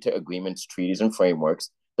party to agreements, treaties, and frameworks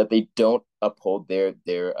that they don't uphold their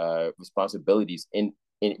responsibilities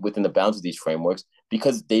within the bounds of these frameworks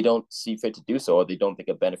because they don't see fit to do so, or they don't think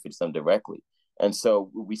it benefits them directly. And so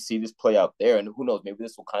we see this play out there, and who knows, maybe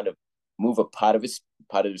this will kind of move a pot of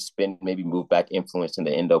spin, maybe move back influence in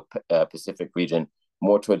the Indo-Pacific region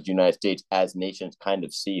more towards the United States as nations kind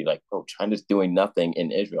of see like, oh, China's doing nothing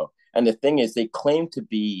in Israel. And the thing is, they claim to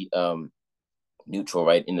be neutral,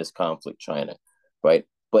 right, in this conflict, China, right?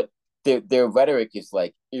 But their rhetoric is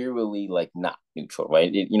like eerily like not neutral,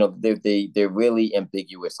 right? They're really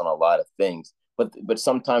ambiguous on a lot of things, but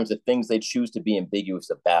sometimes the things they choose to be ambiguous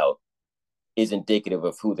about is indicative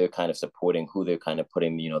of who they're kind of supporting, who they're kind of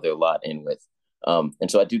putting their lot in with. And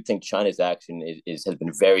so I do think China's action has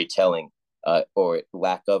been very telling, or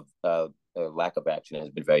lack of action has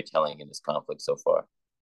been very telling in this conflict so far.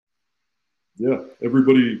 Yeah,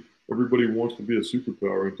 everybody wants to be a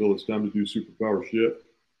superpower until it's time to do superpower shit,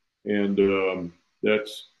 and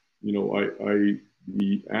that's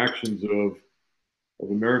the actions of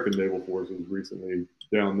American naval forces recently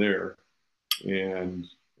down there, and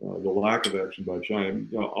the lack of action by China.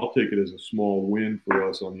 I'll take it as a small win for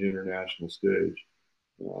us on the international stage,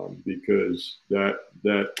 because that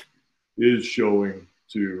is showing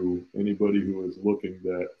to anybody who is looking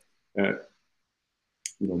at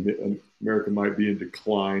America might be in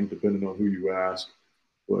decline depending on who you ask,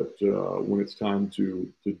 but when it's time to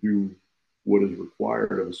do what is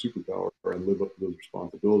required of a superpower and live up to those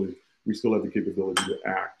responsibilities, we still have the capability to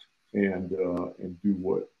act and do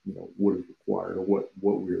what is required or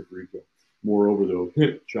what we agreed to. Moreover, though,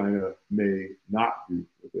 China may not do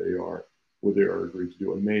what they are agreed to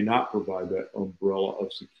do, and may not provide that umbrella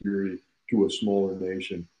of security to a smaller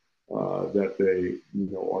nation that they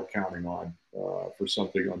are counting on for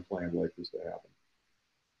something unplanned like this to happen.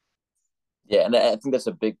 Yeah, and I think that's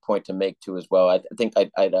a big point to make too as well. I think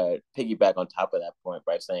I'd piggyback on top of that point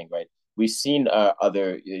by saying, right, we've seen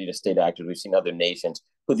other state actors, we've seen other nations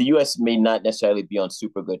who the U.S. may not necessarily be on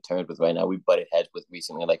super good terms with right now. We butted heads with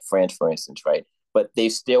recently, like France, for instance, right? But they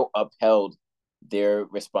still upheld their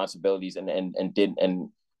responsibilities and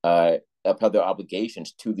uh, upheld their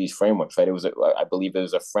obligations to these frameworks, right? I believe it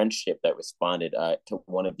was a French ship that responded to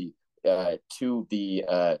one of the to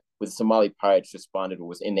the with Somali pirates responded,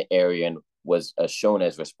 was in the area and was shown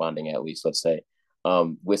as responding, at least, let's say,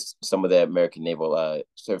 with some of the American naval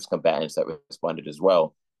service combatants that responded as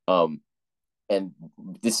well. And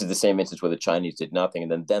this is the same instance where the Chinese did nothing,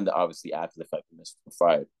 and then obviously after the fact, the missiles were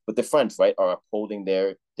fired. But the French, right, are upholding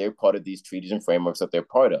their part of these treaties and frameworks that they're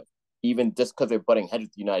part of. Even just because they're butting heads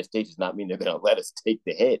with the United States does not mean they're going to let us take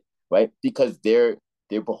the hit, right? Because they're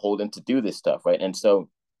beholden to do this stuff, right? And so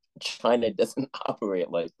China doesn't operate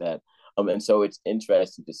like that. And so it's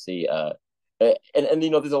interesting to see. And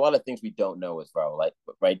there's a lot of things we don't know as well. Like,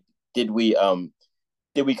 right? Did we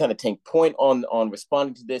did we kind of take point on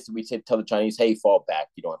responding to this? Did we tell the Chinese, hey, fall back,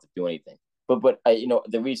 you don't have to do anything? But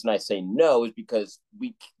the reason I say no is because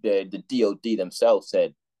the DoD themselves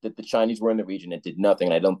said that the Chinese were in the region and did nothing.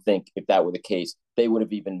 And I don't think if that were the case, they would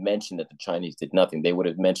have even mentioned that the Chinese did nothing. They would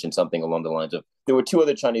have mentioned something along the lines of there were two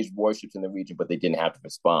other Chinese warships in the region, but they didn't have to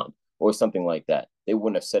respond, or something like that. They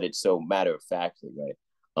wouldn't have said it so matter of factly, right?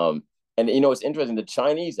 And it's interesting. The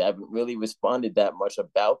Chinese haven't really responded that much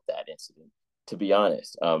about that incident, to be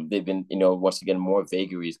honest. They've been, once again, more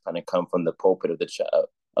vagaries kind of come from the pulpit of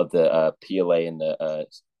the PLA and the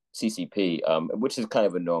CCP, which is kind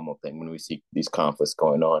of a normal thing when we see these conflicts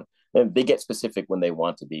going on. And they get specific when they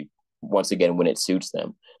want to be, once again, when it suits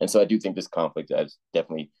them. And so I do think this conflict has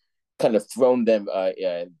definitely kind of thrown them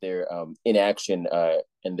their inaction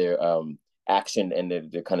and their action and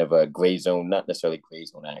their kind of a gray zone, not necessarily gray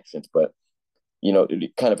zone actions, but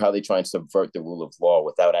kind of how they try and subvert the rule of law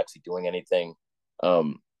without actually doing anything,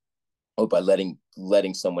 or by letting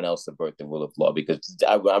someone else subvert the rule of law. Because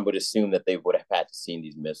I would assume that they would have had to seen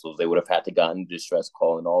these missiles, they would have had to gotten distress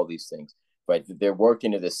call and all these things, right? They're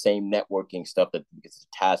working into the same networking stuff that because it's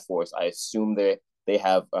a task force. I assume they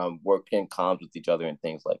have worked in comms with each other and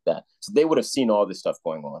things like that. So they would have seen all this stuff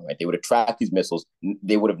going on, right? They would have tracked these missiles.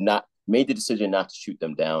 They would have not made the decision not to shoot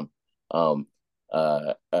them down. I'm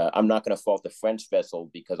not going to fault the French vessel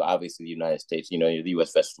because obviously the United States, the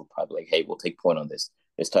U.S. vessel will probably like, hey, we'll take point on this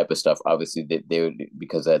type of stuff. Obviously, they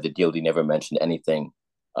because the DoD never mentioned anything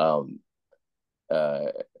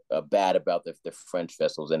bad about the French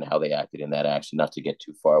vessels and how they acted in that action. Not to get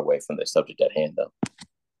too far away from the subject at hand, though.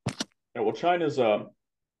 Yeah, well, China's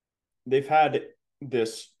they've had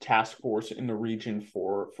this task force in the region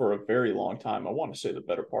for a very long time. I want to say the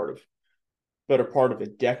better part of a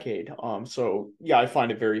decade. So yeah, I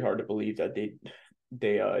find it very hard to believe that they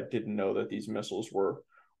didn't know that these missiles were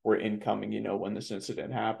incoming, when this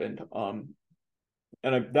incident happened.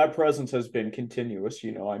 And that presence has been continuous.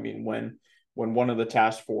 I mean, when one of the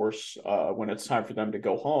task force, when it's time for them to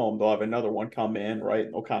go home, they'll have another one come in, right?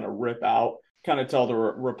 And they'll kind of rip out, kind of tell the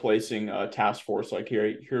replacing task force, like,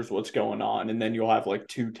 here's what's going on. And then you'll have like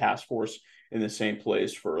two task force in the same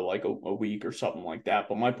place for like a week or something like that.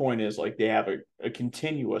 But my point is, like, they have a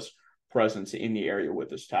continuous presence in the area with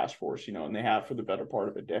this task force, and they have for the better part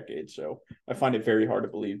of a decade. So I find it very hard to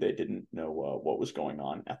believe they didn't know what was going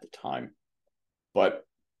on at the time. But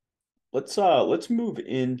let's move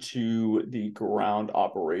into the ground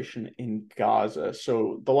operation in Gaza.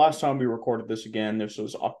 So the last time we recorded this again, this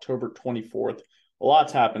was October 24th. A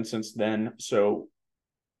lot's happened since then. So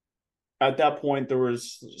at that point, there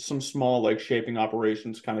was some small like shaping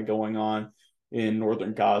operations kind of going on in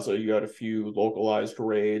northern Gaza. You had a few localized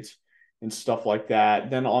raids and stuff like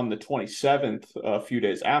that. Then on the 27th, a few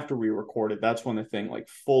days after we recorded, that's when the thing like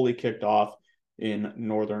fully kicked off in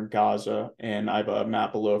northern Gaza. And I have a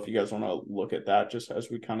map below if you guys want to look at that, just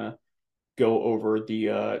as we kind of go over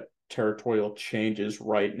the territorial changes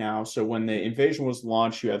right now. So when the invasion was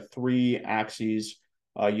launched, you had three axes.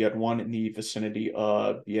 You had one in the vicinity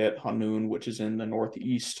of Beit Hanun, which is in the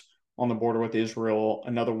northeast on the border with Israel,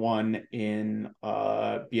 another one in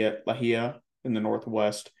Beit Lahia in the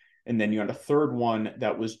northwest, and then you had a third one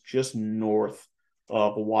that was just north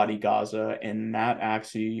of Wadi Gaza, and that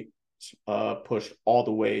axis pushed all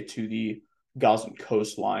the way to the Gazan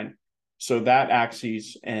coastline. So that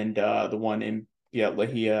axis and the one in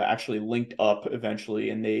Lahia actually linked up eventually,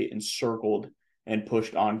 and they encircled and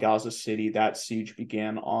pushed on Gaza City. That siege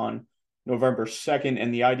began on November 2nd,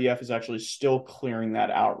 and the IDF is actually still clearing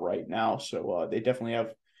that out right now. So they've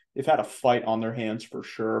had a fight on their hands for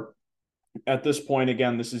sure. At this point,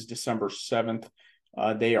 again, this is December 7th,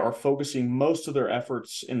 They are focusing most of their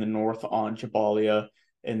efforts in the north on Jabalia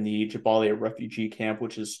and the Jabalia refugee camp,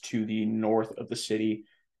 which is to the north of the city.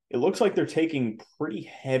 It looks like they're taking pretty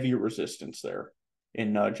heavy resistance there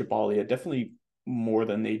in Jabalia, definitely more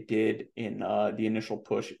than they did in the initial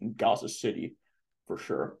push in Gaza City, for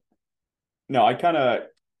sure. No, I kind of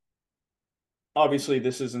obviously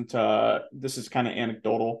this is kind of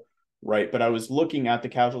anecdotal, right? But I was looking at the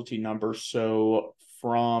casualty numbers. So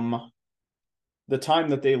from the time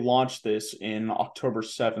that they launched this in October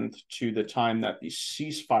 7th to the time that the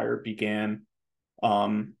ceasefire began,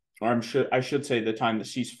 or I should say the time the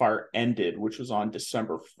ceasefire ended, which was on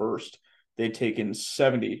December 1st, they'd taken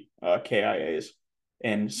 70 KIAs.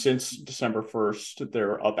 And since December 1st,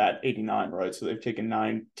 they're up at 89, right? So they've taken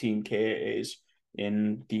 19 KIAs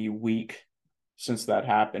in the week since that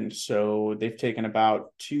happened. So they've taken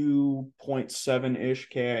about 2.7 ish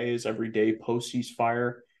KIAs every day post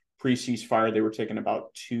ceasefire. Pre ceasefire, they were taking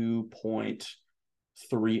about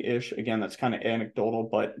 2.3 ish. Again, that's kind of anecdotal,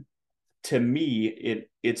 but to me,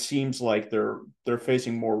 it seems like they're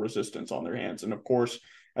facing more resistance on their hands. And of course,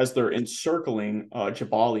 as they're encircling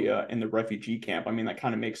Jabalia in the refugee camp, I mean that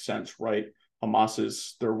kind of makes sense, right?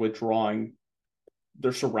 They're withdrawing,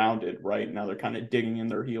 they're surrounded, right? Now they're kind of digging in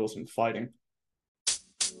their heels and fighting.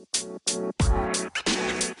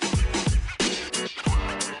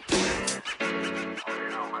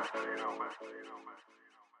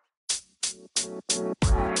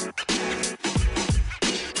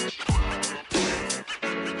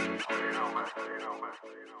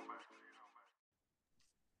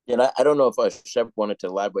 Yeah, and I don't know if Shep wanted to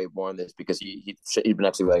elaborate more on this because he's been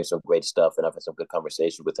actually writing some great stuff, and I've had some good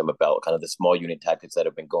conversation with him about kind of the small unit tactics that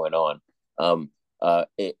have been going on,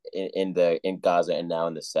 in Gaza and now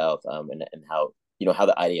in the South, and how how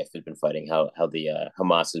the IDF has been fighting, how the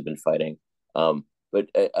Hamas has been fighting, but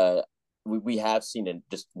we have seen, and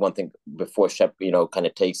just one thing before Shep kind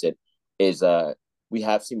of takes it is we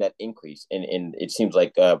have seen that increase in it seems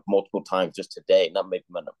like multiple times just today, maybe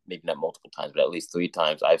not multiple times, but at least three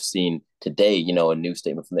times I've seen today, a new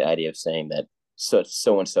statement from the IDF saying that so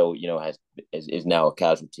and so, is now a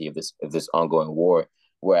casualty of this ongoing war.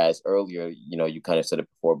 Whereas earlier, you kind of said it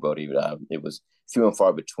before, Brody, it was few and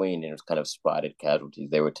far between, and it was kind of spotted casualties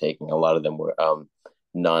they were taking. A lot of them were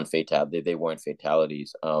non-fatal. They weren't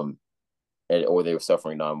fatalities, or they were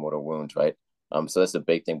suffering non-mortal wounds, right? So that's a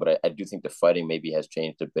big thing. But I do think the fighting maybe has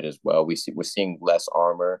changed a bit as well. We're seeing less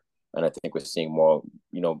armor, and I think we're seeing more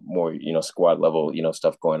squad level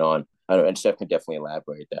stuff going on. And Chef can definitely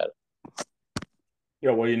elaborate that.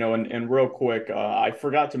 Yeah, well, and real quick, I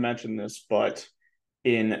forgot to mention this, but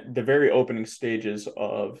in the very opening stages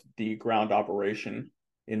of the ground operation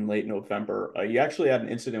in late November, you actually had an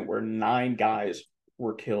incident where 9 guys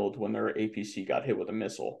were killed when their APC got hit with a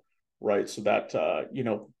missile, right? So that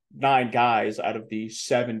 9 guys out of the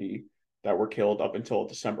 70 that were killed up until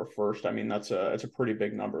December 1st. I mean, that's a pretty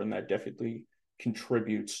big number, and that definitely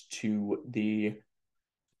contributes to the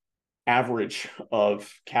average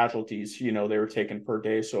of casualties, they were taken per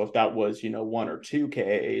day. So if that was, 1 or 2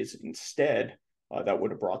 KAs instead, that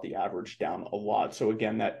would have brought the average down a lot. So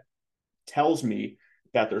again, that tells me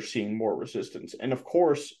that they're seeing more resistance. And of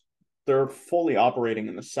course, they're fully operating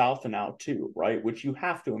in the South now too, right? Which you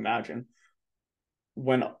have to imagine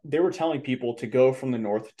when they were telling people to go from the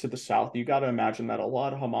north to the south, you got to imagine that a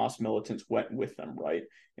lot of Hamas militants went with them, right?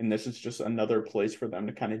 And this is just another place for them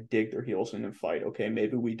to kind of dig their heels in and fight. Okay,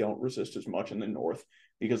 maybe we don't resist as much in the north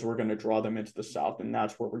because we're going to draw them into the south, and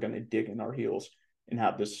that's where we're going to dig in our heels and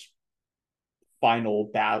have this final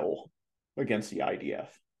battle against the IDF.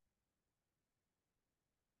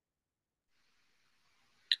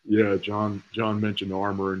 Yeah, John mentioned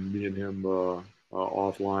armor, and me and him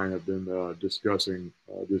offline have been discussing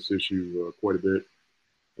this issue quite a bit.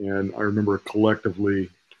 And I remember collectively,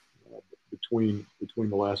 between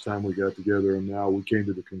the last time we got together and now, we came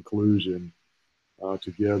to the conclusion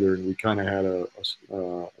together, and we kind of had a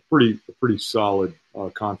pretty solid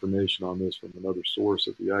confirmation on this from another source,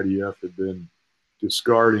 that the IDF had been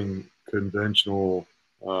discarding conventional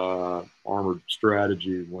armored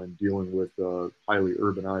strategy when dealing with highly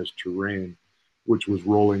urbanized terrain, which was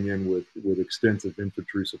rolling in with extensive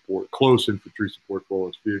infantry support, close infantry support for all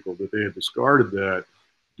its vehicles. That they had discarded that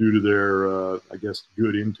due to their, I guess,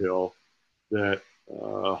 good intel that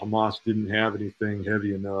Hamas didn't have anything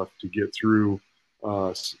heavy enough to get through,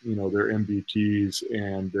 their MBTs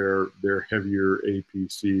and their heavier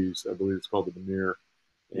APCs. I believe it's called the Demir,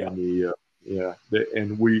 Yeah. and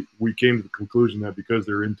and we came to the conclusion that because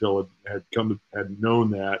their intel had known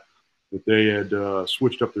that they had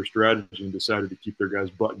switched up their strategy and decided to keep their guys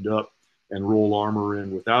buttoned up and roll armor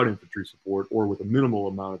in without infantry support or with a minimal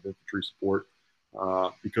amount of infantry support.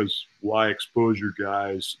 Because why expose your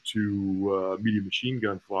guys to medium machine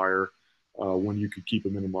gun fire when you could keep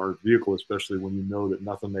them in a armored vehicle, especially when you know that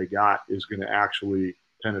nothing they got is going to actually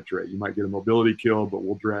penetrate. You might get a mobility kill, but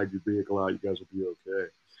we'll drag your vehicle out. You guys will be okay.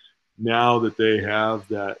 Now that they have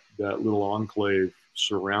that little enclave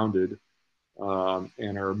surrounded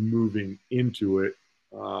and are moving into it,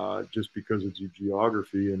 just because of the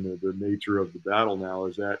geography and the nature of the battle now,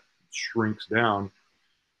 as that shrinks down,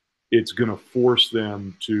 it's going to force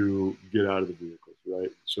them to get out of the vehicles,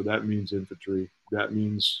 right? So that means infantry. That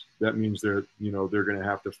means they're they're going to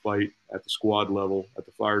have to fight at the squad level, at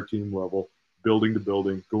the fire team level, building to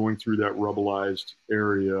building, going through that rubbleized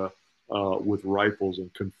area with rifles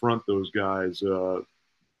and confront those guys,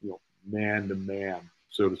 man to man,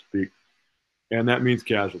 so to speak. And that means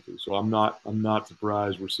casualties. So I'm not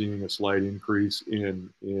surprised we're seeing a slight increase in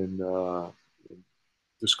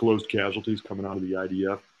disclosed casualties coming out of the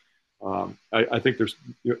IDF. I think there's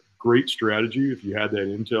great strategy if you had that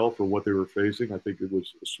intel for what they were facing. I think it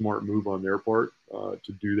was a smart move on their part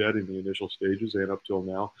to do that in the initial stages and up till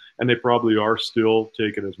now. And they probably are still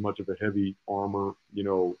taking as much of a heavy armor,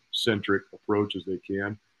 centric approach as they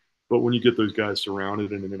can. But when you get those guys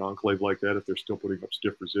surrounded in an enclave like that, if they're still putting up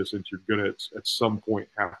stiff resistance, you're going to at some point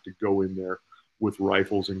have to go in there with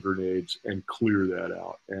rifles and grenades and clear that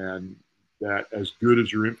out. And that, as good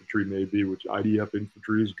as your infantry may be, which IDF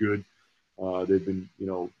infantry is good, they've been,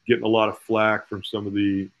 getting a lot of flack from some of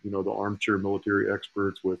the armchair military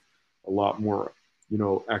experts with a lot more,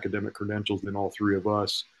 academic credentials than all three of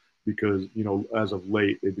us, because, as of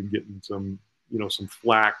late, they've been getting some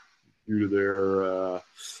flack due to their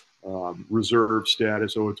reserve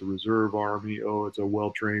status. Oh, it's a reserve army. Oh, it's a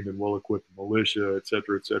well-trained and well-equipped militia, et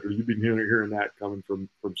cetera, et cetera. You've been hearing that coming from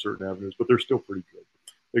certain avenues, but they're still pretty good.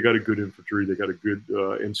 They got a good infantry. They got a good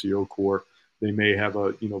NCO corps. They may have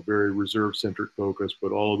a very reserve-centric focus,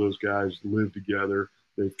 but all of those guys live together.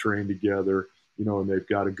 They've trained together, and they've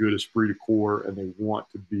got a good esprit de corps, and they want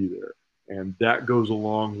to be there. And that goes a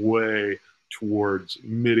long way towards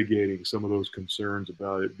mitigating some of those concerns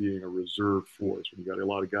about it being a reserve force. When you got a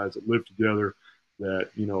lot of guys that live together, that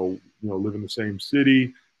live in the same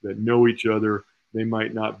city, that know each other, they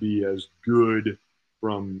might not be as good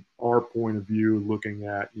from our point of view, looking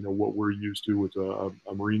at what we're used to with a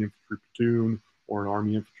Marine infantry platoon or an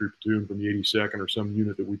Army infantry platoon from the 82nd or some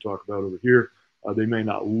unit that we talk about over here. They may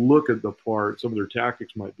not look at the part. Some of their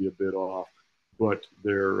tactics might be a bit off, but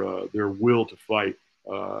their will to fight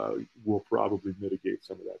will probably mitigate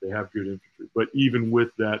some of that. They have good infantry, but even with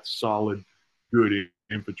that solid, good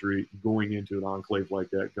infantry going into an enclave like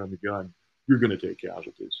that, gun to gun, you're going to take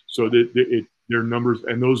casualties. So their numbers,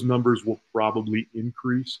 and those numbers will probably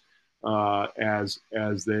increase as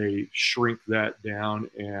they shrink that down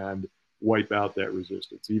and wipe out that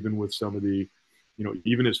resistance. Even with some of the,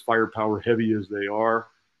 even as firepower heavy as they are,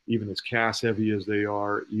 even as CAS heavy as they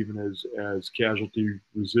are, even as casualty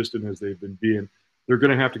resistant as they've been being, they're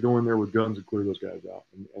going to have to go in there with guns and clear those guys out,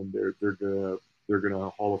 and they're gonna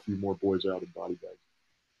haul a few more boys out in body bags.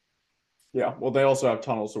 Yeah, well, they also have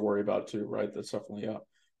tunnels to worry about too, right? That's definitely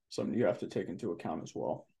something you have to take into account as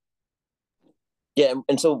well. Yeah,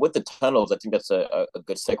 and so with the tunnels, I think that's a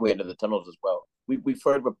good segue into the tunnels as well. We've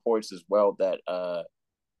heard reports as well that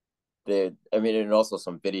and also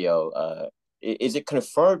some video. Is it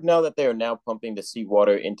confirmed now that they are now pumping the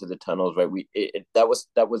seawater into the tunnels? Right,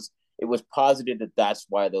 it was posited that that's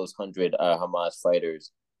why those 100 Hamas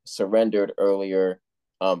fighters surrendered earlier,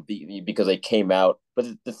 because they came out. But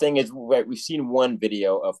the thing is, right, we've seen one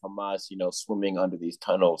video of Hamas, swimming under these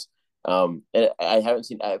tunnels. And I haven't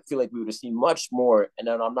seen. I feel like we would have seen much more. And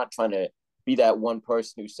then I'm not trying to be that one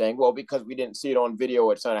person who's saying, well, because we didn't see it on video,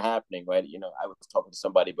 it's not happening, right? I was talking to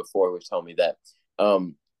somebody before who was telling me that,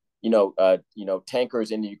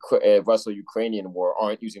 tankers in the Russo-Ukrainian war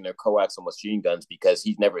aren't using their coaxial machine guns because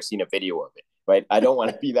he's never seen a video of it, right? I don't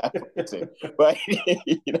want to be that person, right?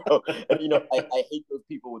 I hate those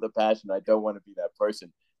people with a passion. I don't want to be that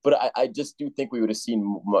person. But I just do think we would have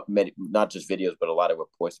seen many, not just videos, but a lot of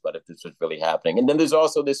reports about if this was really happening. And then there's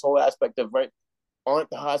also this whole aspect of, right,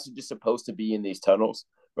 aren't the hostages supposed to be in these tunnels,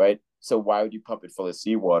 right? So why would you pump it full of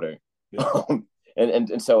seawater? Yeah.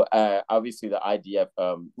 And so obviously the IDF,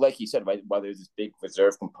 like you said, right, while there's this big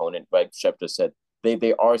reserve component, like Shep just said,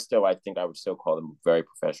 they are still, I think I would still call them a very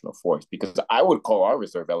professional force, because I would call our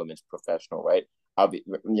reserve elements professional, right?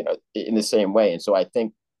 In the same way. And so I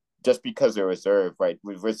think just because they're reserve, right,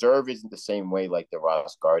 reserve isn't the same way like the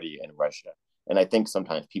Rosguardia in Russia. And I think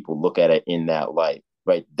sometimes people look at it in that light,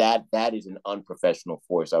 right? That is an unprofessional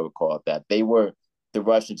force, I would call it that. They were the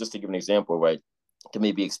Russians, just to give an example, right, to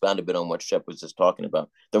maybe expand a bit on what Shep was just talking about,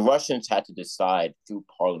 the Russians had to decide through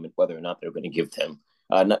parliament whether or not they were going to give them,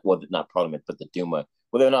 not parliament, but the Duma,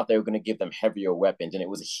 whether or not they were going to give them heavier weapons. And it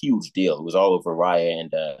was a huge deal. It was all over Raya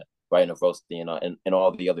and Ryan Novosti and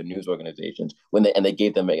all the other news organizations when they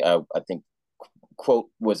gave them, I think, quote,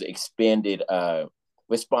 was expanded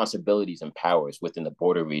responsibilities and powers within the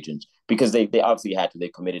border regions because they obviously had to. They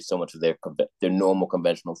committed so much of their normal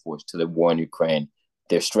conventional force to the war in Ukraine.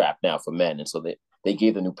 They're strapped now for men, and so they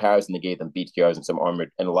gave them new powers and they gave them BTRs and some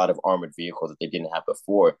armored and a lot of armored vehicles that they didn't have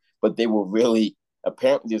before. But they were really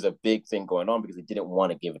apparently there's a big thing going on because they didn't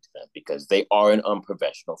want to give it to them because they are an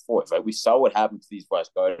unprofessional force, right? We saw what happened to these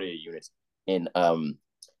Rosguardia units in a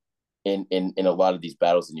lot of these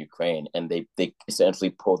battles in Ukraine, and they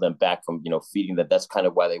essentially pulled them back from feeding them. That's kind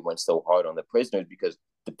of why they went so hard on the prisoners because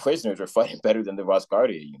the prisoners are fighting better than the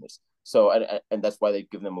Rosguardia units. So and that's why they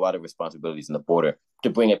give them a lot of responsibilities in the border. To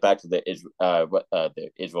bring it back to the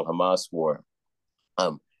Israel-Hamas war,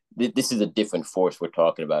 this is a different force we're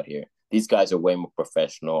talking about here. These guys are way more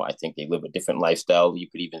professional. I think they live a different lifestyle. You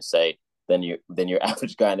could even say than your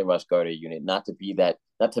average guy in the Rosguardia unit. Not to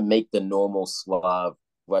make the normal Slav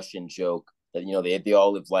Russian joke that they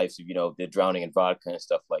all live lives of they're drowning in vodka and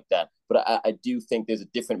stuff like that. But I do think there's a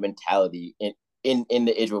different mentality in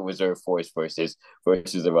the Israel Reserve Force versus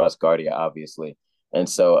the Rosguardia, obviously. And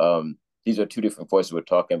so these are two different forces we're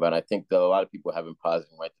talking about. I think that a lot of people have been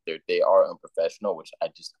positing right that they are unprofessional, which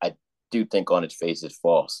I do think on its face is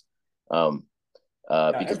false.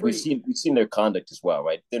 Because we've seen their conduct as well,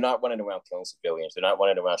 right? They're not running around killing civilians. They're not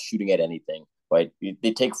running around shooting at anything, right?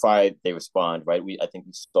 They take fire, they respond, right? I think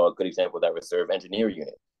we saw a good example of that reserve engineer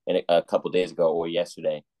unit a couple of days ago or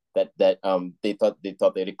yesterday. That they thought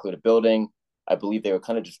they'd include a building. I believe they were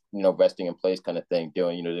kind of just resting in place kind of thing,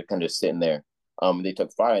 doing they're kind of just sitting there. They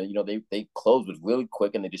took fire, and they closed was really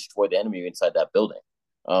quick, and they destroyed the enemy inside that building.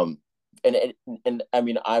 And I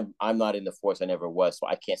mean, I'm not in the force. I never was, so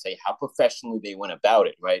I can't say how professionally they went about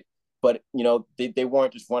it, right? But they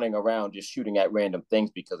weren't just running around just shooting at random things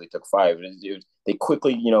because they took fire. They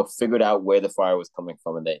quickly figured out where the fire was coming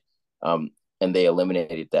from, and they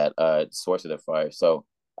eliminated that source of the fire. So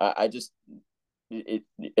I just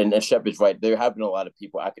and Shep is right. There have been a lot of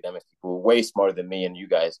people, academics, people way smarter than me and you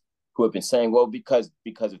guys, who have been saying, well, because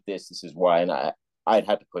of this is why, and I'd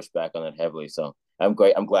have to push back on that heavily. So I'm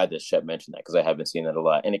glad that Shep mentioned that because I have been seeing that a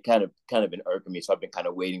lot, and it kind of been irking me. So I've been kind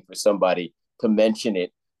of waiting for somebody to mention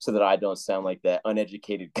it so that I don't sound like that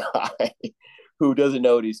uneducated guy who doesn't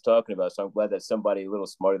know what he's talking about. So I'm glad that somebody a little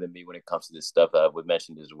smarter than me when it comes to this stuff would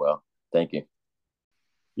mention it as well. Thank you.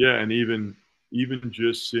 Yeah, and even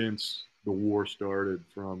just since the war started,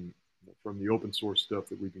 from the open source stuff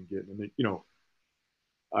that we've been getting, and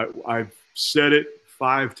I've said it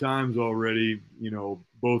 5 times already,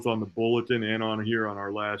 both on the bulletin and on here on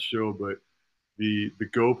our last show, but the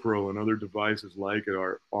GoPro and other devices like it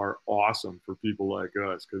are awesome for people like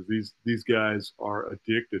us because these guys are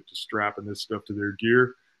addicted to strapping this stuff to their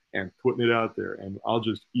gear and putting it out there. And I'll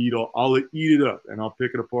eat it up and I'll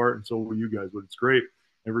pick it apart, and so will you guys. But it's great.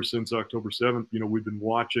 Ever since October 7th, we've been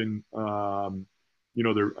watching. I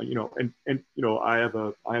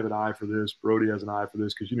have an eye for this. Brody has an eye for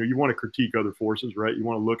this because you want to critique other forces, right? You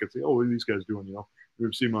want to look and say, oh, what are these guys doing?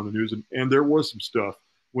 We've seen them on the news, and there was some stuff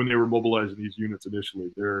when they were mobilizing these units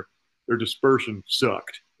initially. Their dispersion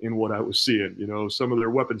sucked in what I was seeing. Some of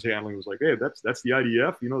their weapons handling was like, hey, that's the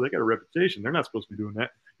IDF. They got a reputation. They're not supposed to be doing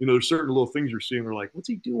that. There's certain little things you're seeing. They're like, what's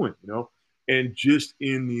he doing? And just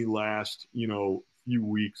in the last few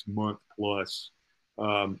weeks, month plus,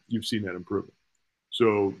 you've seen that improvement.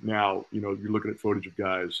 So now, you're looking at footage of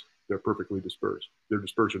guys that are perfectly dispersed. Their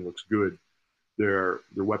dispersion looks good. Their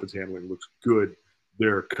weapons handling looks good.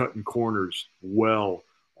 They're cutting corners well.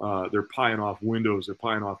 They're pieing off windows. They're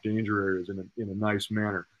pieing off danger areas in a nice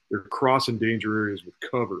manner. They're crossing danger areas with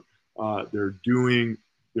cover. They're doing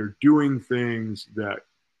things that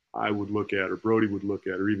I would look at, or Brody would look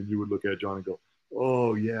at, or even you would look at, John, and go,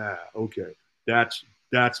 oh yeah, okay, that's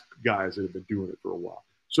guys that have been doing it for a while.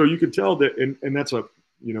 So you can tell that, and that's I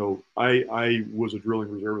was a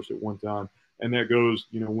drilling reservist at one time, and that goes,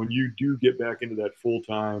 when you do get back into that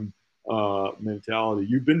full-time mentality,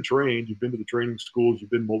 you've been trained, you've been to the training schools,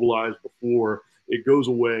 you've been mobilized before, it goes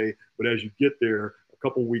away, but as you get there, a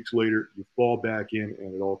couple weeks later, you fall back in,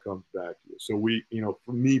 and it all comes back to you. So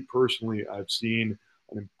for me personally, I've seen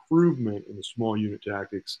an improvement in the small unit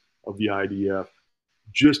tactics of the IDF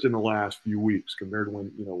just in the last few weeks compared to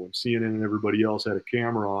when CNN and everybody else had a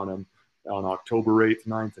camera on them on October 8th,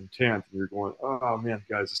 9th, and 10th. And you're going, oh man,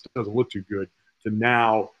 guys, this doesn't look too good, to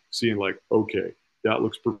now seeing like, okay, that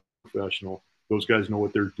looks professional. Those guys know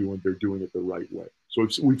what they're doing. They're doing it the right way. So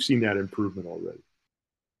we've seen that improvement already.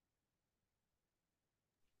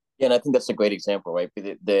 Yeah, and I think that's a great example, right?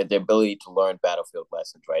 The ability to learn battlefield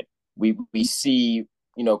lessons, right? We see,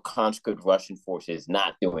 conscript Russian forces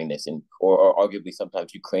not doing this, and or arguably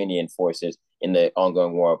sometimes Ukrainian forces in the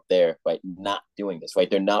ongoing war up there, right, not doing this, right?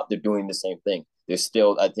 They're doing the same thing. There's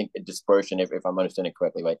still, I think, a dispersion, if I'm understanding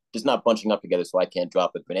correctly, right? Just not bunching up together, so I can't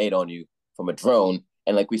drop a grenade on you from a drone.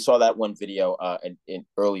 And like we saw that one video in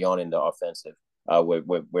early on in the offensive,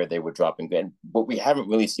 where they were dropping, but we haven't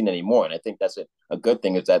really seen any more. And I think that's a good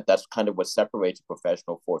thing, is that that's kind of what separates a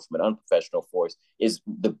professional force from an unprofessional force, is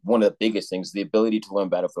one of the biggest things, the ability to learn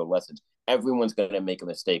battlefield lessons. Everyone's going to make a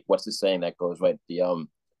mistake. What's the saying that goes, right?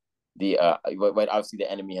 Right, obviously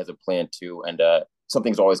the enemy has a plan too, and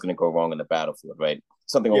something's always going to go wrong in the battlefield, right?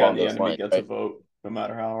 Something Yeah, along the those enemy lines, gets a right? vote no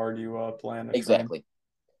matter how hard you plan to train. Exactly.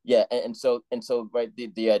 Yeah, and so right,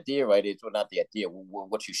 the idea, right, is, well, not the idea,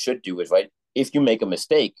 what you should do is, right, if you make a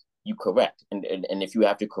mistake, you correct, and if you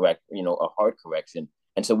have to correct, a hard correction.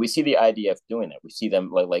 And so we see the IDF doing that. We see them,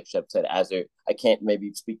 like Shep said, as I can't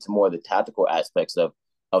maybe speak to more of the tactical aspects of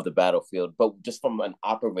the battlefield, but just from an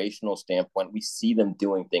operational standpoint, we see them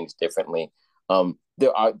doing things differently.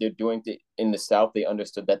 They're doing in the South. They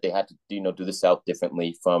understood that they had to do the South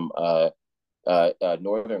differently from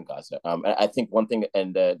northern Gaza. I think one thing,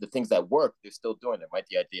 and the things that work, they're still doing it, right?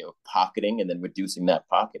 The idea of pocketing and then reducing that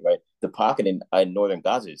pocket, right? The pocket in northern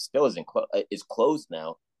Gaza is closed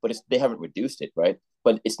now, but they haven't reduced it, right?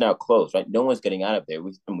 But it's now closed, right? No one's getting out of there.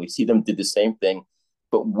 And we see them did the same thing,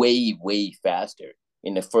 but way, way faster.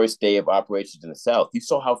 In the first day of operations in the South, you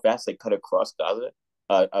saw how fast they cut across Gaza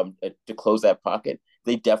to close that pocket.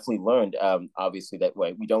 They definitely learned, obviously, that,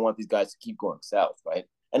 right, we don't want these guys to keep going south, right?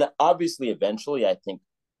 And obviously, eventually, I think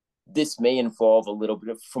this may involve a little bit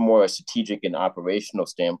of, from more a strategic and operational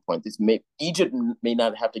standpoint. Egypt may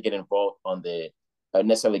not have to get involved on the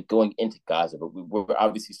necessarily going into Gaza, but we're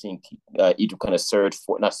obviously seeing Egypt kind of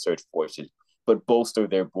not surge forces, but bolster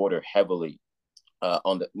their border heavily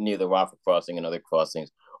near the Rafah crossing and other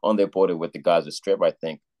crossings on their border with the Gaza Strip. I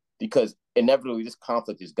think, because inevitably this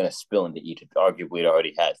conflict is going to spill into Egypt. Arguably, it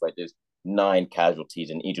already has. Right, there's 9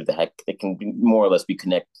 casualties in Egypt that can more or less be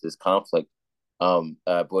connected to this conflict.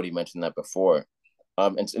 Brody mentioned that before.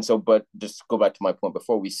 And so, but just go back to my point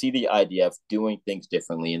before, we see the IDF doing things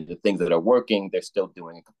differently, and the things that are working, they're still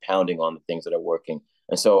doing and compounding on the things that are working.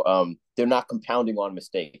 And so they're not compounding on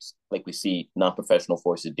mistakes like we see non-professional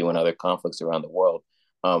forces do in other conflicts around the world.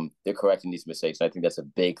 They're correcting these mistakes. And I think that's a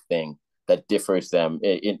big thing that differs them,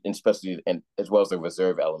 especially, and as well as the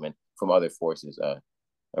reserve element, from other forces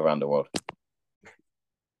around the world.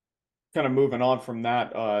 Kind of moving on from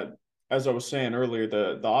that, as I was saying earlier,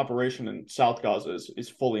 the operation in South Gaza is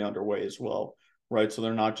fully underway as well, right? So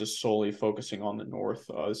they're not just solely focusing on the north.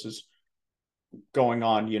 This is going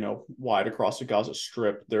on, wide across the Gaza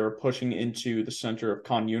Strip. They're pushing into the center of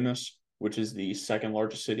Khan Yunis, which is the second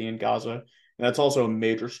largest city in Gaza. And that's also a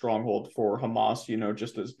major stronghold for Hamas,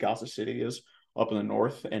 just as Gaza City is up in the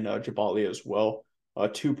north, and Jabalia as well.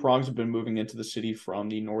 2 prongs have been moving into the city from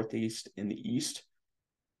the northeast and the east.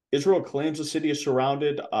 Israel claims the city is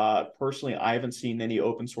surrounded. Personally, I haven't seen any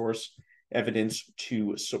open source evidence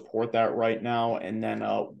to support that right now. And then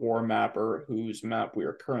War Mapper, whose map we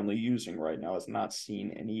are currently using right now, has not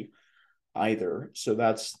seen any either. So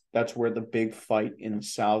that's where the big fight in the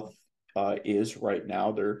south is right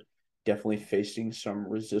now. They're definitely facing some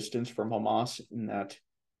resistance from Hamas in that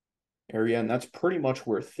area, and that's pretty much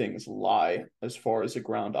where things lie as far as the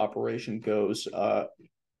ground operation goes.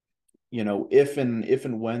 If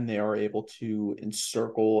and when they are able to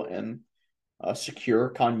encircle and secure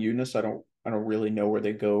Khan Yunis, I don't really know where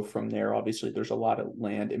they go from there. Obviously, there's a lot of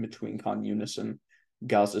land in between Khan Yunis and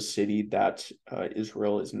Gaza City that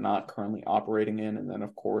Israel is not currently operating in, and then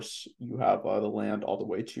of course you have the land all the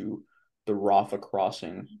way to the Rafah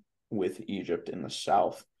crossing with Egypt in the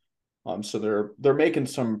south. So they're making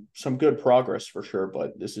some good progress for sure,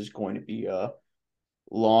 but this is going to be a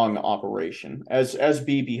long operation, as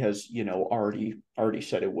Bibi has already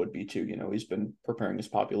said it would be too. He's been preparing his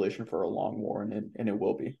population for a long war, and it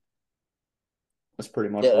will be. That's pretty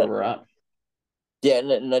much where we're at. Yeah,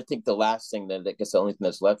 and I think the last thing that, I guess the only thing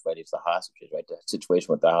that's left, right, is the hostages, right? The situation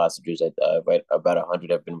with the hostages, right, about 100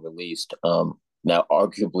 have been released. Now,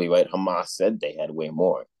 arguably, right, Hamas said they had way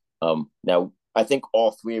more. Now, I think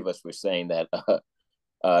all 3 of us were saying that,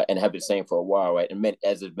 and have been saying for a while, right, and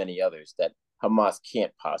as of many others, that Hamas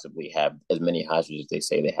can't possibly have as many hostages as they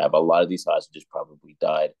say they have. A lot of these hostages probably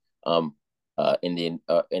died in the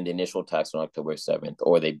initial attacks on October 7th,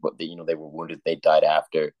 or they were wounded, they died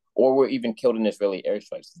after. or were even killed in Israeli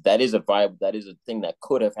airstrikes. That is a vibe. That is a thing that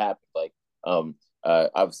could have happened. Like,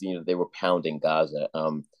 obviously, they were pounding Gaza.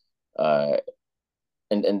 Uh,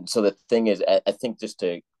 and so the thing is, I think just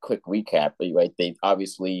to quick recap, right? They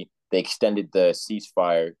extended the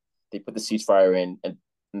ceasefire. They put the ceasefire in, and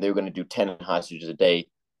they were going to do 10 hostages a day.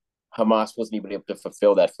 Hamas wasn't even able to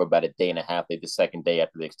fulfill that for about a day and a half. The second day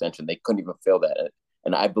after the extension, they couldn't even fulfill that.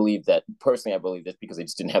 And I believe that personally, I believe that's because they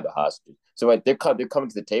just didn't have the hostages. So right, they're coming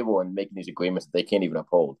to the table and making these agreements that they can't even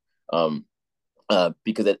uphold.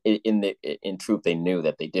 Because in truth, they knew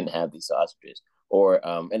that they didn't have these hostages.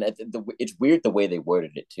 It's weird the way they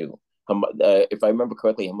worded it too. If I remember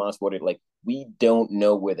correctly, Hamas worded like, "We don't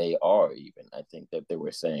know where they are." Even I think that they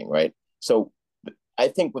were saying, right. So I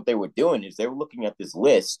think what they were doing is they were looking at this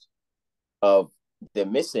list of the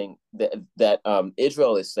missing that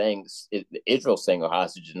Israel's saying are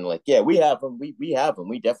hostages, and like, yeah, we have them, we have them,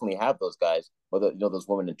 we definitely have those guys, or those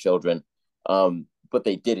women and children, but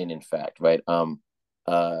they didn't, in fact, right.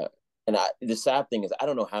 The sad thing is, I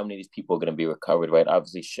don't know how many of these people are going to be recovered, right?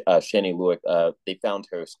 Obviously, Shani Luik, they found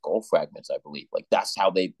her skull fragments, I believe. Like, that's how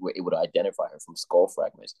they were able to identify her, from skull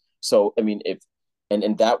fragments. So, I mean,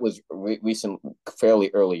 and that was recent, fairly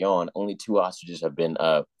early on. Only two hostages have been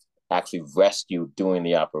actually rescued during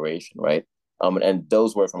the operation, right? And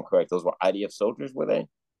those were, if I'm correct, those were IDF soldiers, were they?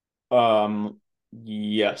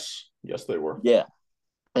 Yes, they were. Yeah,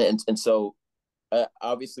 and so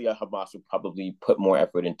obviously, Hamas would probably put more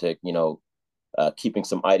effort into keeping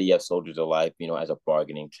some IDF soldiers alive, as a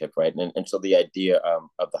bargaining chip, right? And so the idea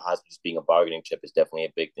of the hostages being a bargaining chip is definitely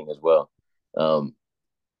a big thing as well.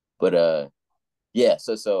 But yeah,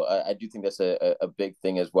 so I do think that's a big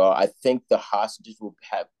thing as well. I think the hostages will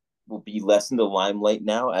be less in the limelight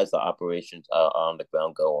now as the operations on the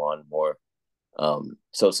ground go on more.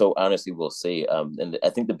 So honestly, we'll see. And I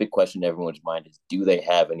think the big question in everyone's mind is, do they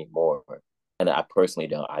have any more? And I personally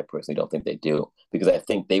don't think they do, because I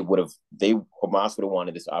think Hamas would have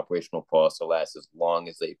wanted this operational pause to last as long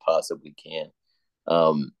as they possibly can.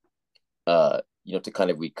 Um, to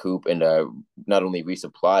kind of recoup and not only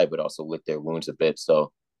resupply but also lick their wounds a bit.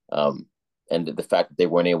 So, and the fact that they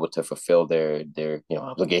weren't able to fulfill their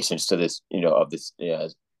obligations to this, of this,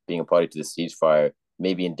 as being a party to the ceasefire,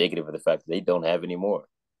 may be indicative of the fact that they don't have any more.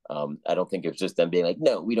 I don't think it's just them being like,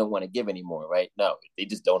 no, we don't want to give any more, right? No, they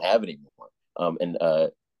just don't have any more. And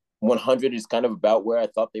 100 is kind of about where I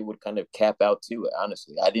thought they would kind of cap out to.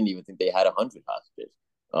 Honestly, I didn't even think they had 100 hostages.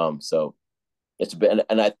 So it's been,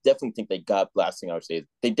 and I definitely think they got. Last thing I would say is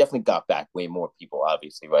they definitely got back way more people.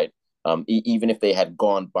 Obviously, right? Even if they had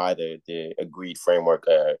gone by the agreed framework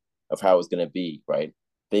of how it was going to be, right?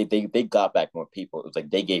 They got back more people. It was like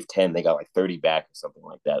they gave 10, they got like 30 back or something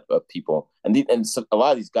like that of people. And so a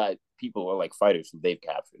lot of these people are like fighters who they've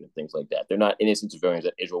captured and things like that. They're not innocent civilians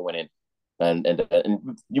that Israel went in. And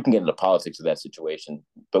you can get into politics of that situation,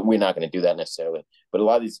 but we're not going to do that necessarily. But a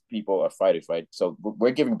lot of these people are fighters, right? So we're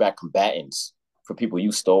giving back combatants for people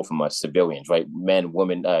you stole from us, civilians, right? Men,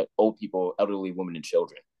 women, old people, elderly women, and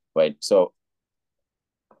children, right? So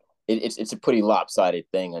it's a pretty lopsided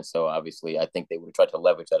thing, and so obviously I think they would have tried to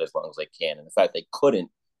leverage that as long as they can. And the fact they couldn't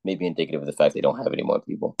may be indicative of the fact they don't have any more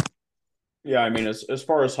people. Yeah, I mean, as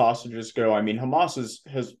far as hostages go, I mean, Hamas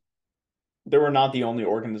has they were not the only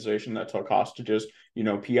organization that took hostages.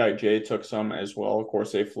 PIJ took some as well. Of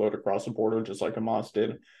course, they flowed across the border just like Hamas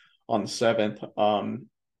did on the 7th.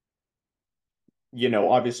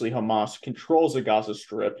 Obviously Hamas controls the Gaza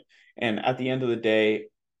Strip, and at the end of the day,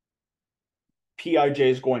 PIJ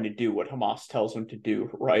is going to do what Hamas tells him to do,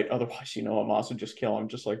 right? Otherwise, Hamas would just kill him,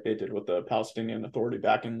 just like they did with the Palestinian Authority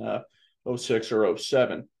back in 06 or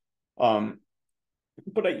 07.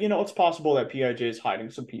 But it's possible that PIJ is hiding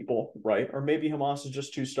some people, right? Or maybe Hamas is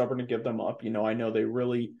just too stubborn to give them up. I know they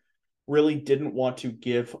really, really didn't want to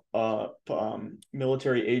give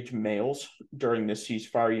military age males during this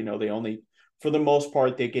ceasefire. They only, for the most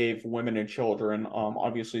part, they gave women and children.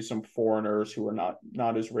 Obviously some foreigners who are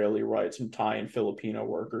not Israeli, right? Some Thai and Filipino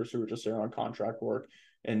workers who were just there on contract work,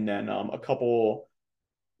 and then a couple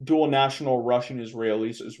dual national Russian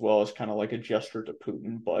Israelis, as well as kind of like a gesture to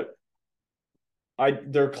Putin, but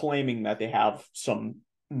they're claiming that they have some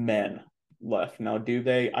men left. Now, do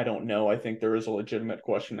they? I don't know. I think there is a legitimate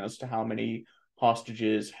question as to how many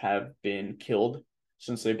hostages have been killed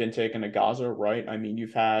since they've been taken to Gaza, right? I mean,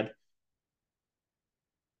 you've had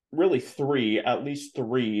really at least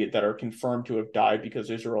three that are confirmed to have died,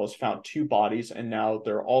 because Israel has found two bodies, and now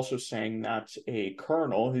they're also saying that a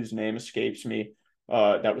colonel whose name escapes me,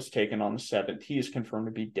 that was taken on the 7th, he is confirmed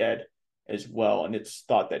to be dead as well, and it's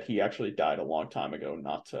thought that he actually died a long time ago,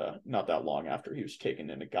 not that long after he was taken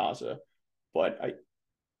into Gaza. But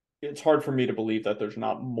it's hard for me to believe that there's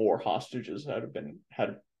not more hostages that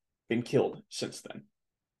have been killed since then.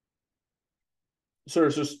 So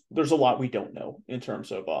there's a lot we don't know in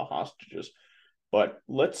terms of hostages. But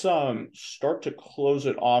let's start to close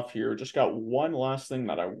it off here. Just got one last thing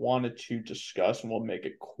that I wanted to discuss, and we'll make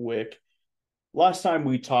it quick. Last time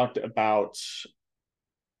we talked about,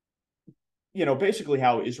 basically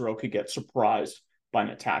how Israel could get surprised by an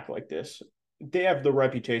attack like this. They have the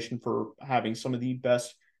reputation for having some of the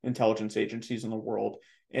best intelligence agencies in the world,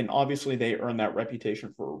 and obviously they earn that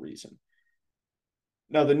reputation for a reason.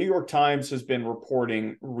 Now, the New York Times has been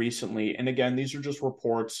reporting recently, and again, these are just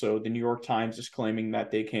reports. So the New York Times is claiming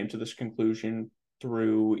that they came to this conclusion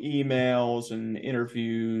through emails and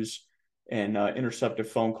interviews and intercepted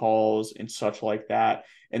phone calls and such like that.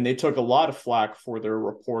 And they took a lot of flack for their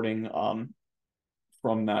reporting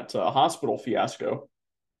from that hospital fiasco,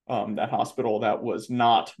 that hospital that was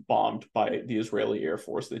not bombed by the Israeli Air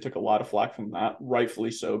Force. They took a lot of flack from that,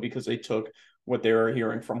 rightfully so, because they took what they were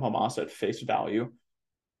hearing from Hamas at face value.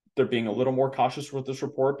 They're being a little more cautious with this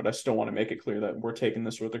report, but I still want to make it clear that we're taking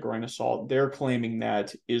this with a grain of salt. They're claiming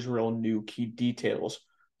that Israel knew key details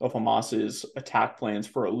of Hamas's attack plans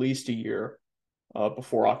for at least a year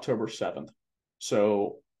before October 7th.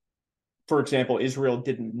 So, for example, Israel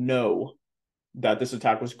didn't know that this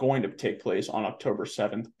attack was going to take place on October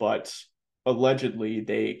 7th, but allegedly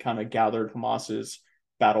they kind of gathered Hamas's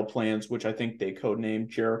battle plans, which I think they codenamed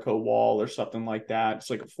Jericho Wall or something like that. It's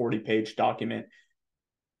like a 40-page document.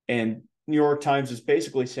 And New York Times is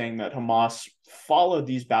basically saying that Hamas followed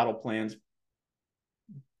these battle plans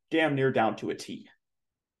damn near down to a T.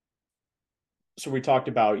 So we talked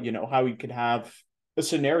about, how we could have a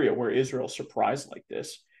scenario where Israel's surprised like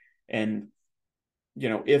this. And,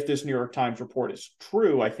 if this New York Times report is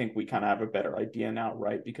true, I think we kind of have a better idea now,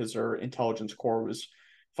 right? Because our intelligence corps was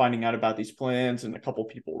finding out about these plans, and a couple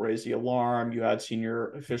people raised the alarm. You had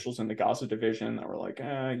senior officials in the Gaza division that were like,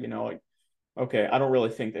 okay, I don't really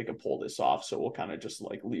think they could pull this off, so we'll kind of just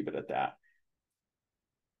leave it at that.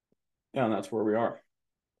 Yeah, and that's where we are.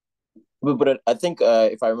 But I think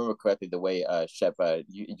if I remember correctly, the way Shep,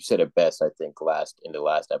 you said it best. I think in the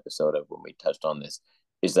last episode of when we touched on this,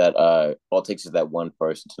 is that all it takes is that one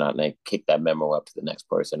person to not kick that memo up to the next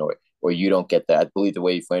person, or you don't get that. I believe the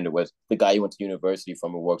way you framed it was the guy you went to university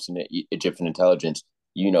from who works in the Egyptian intelligence.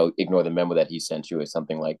 Ignore the memo that he sent you or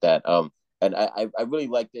something like that. And I really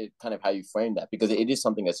like the kind of how you frame that, because it is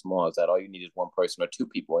something as small as that. All you need is one person or two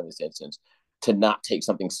people in this instance to not take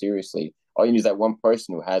something seriously. All you need is that one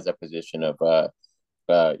person who has that position of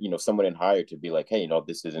someone in higher to be like, hey,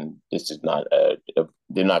 this is not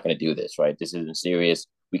they're not going to do this, right? This isn't serious.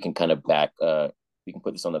 We can kind of we can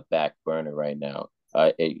put this on the back burner right now,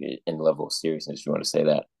 in level of seriousness, if you want to say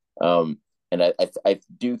that. And I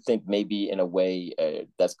do think maybe in a way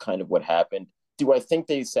that's kind of what happened. Do I think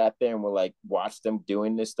they sat there and were like, watched them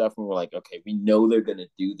doing this stuff and were like, okay, we know they're going to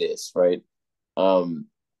do this, right?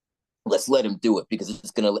 Let's let him do it because it's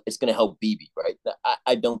gonna help Bibi, right?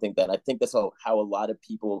 I don't think that. I think that's how a lot of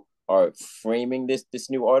people are framing this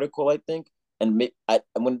new article. I think, and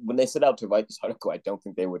when they set out to write this article, I don't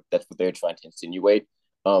think that's what they were trying to insinuate.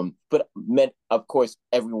 But of course,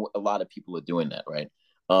 a lot of people are doing that, right?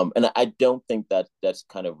 And I don't think that's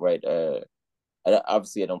kind of right.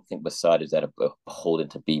 Obviously, I don't think Mossad is that beholden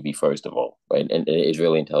to Bibi, first of all, right? And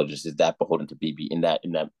Israeli intelligence is that beholden to Bibi in that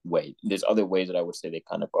way. There's other ways that I would say they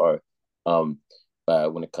kind of are,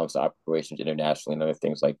 when it comes to operations internationally and other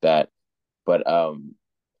things like that. But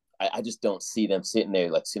I just don't see them sitting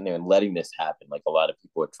there and letting this happen, like a lot of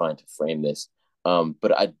people are trying to frame this.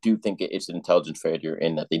 But I do think it's an intelligence failure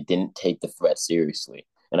in that they didn't take the threat seriously,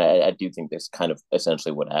 and I do think that's kind of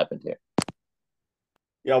essentially what happened here.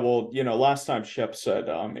 Yeah, well, last time Shep said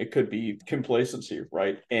it could be complacency,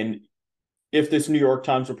 right? And if this New York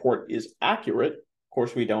Times report is accurate, of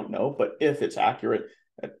course we don't know, but if it's accurate,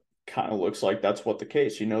 it kind of looks like that's what the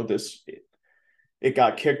case. It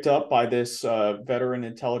got kicked up by this veteran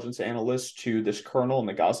intelligence analyst to this colonel in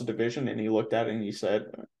the Gaza division, and he looked at it and he said,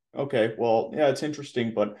 okay, well, yeah, it's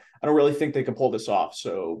interesting, but I don't really think they can pull this off,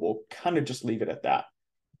 so we'll kind of just leave it at that.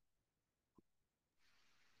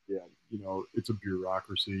 Yeah, it's a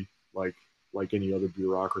bureaucracy like any other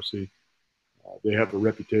bureaucracy. They have a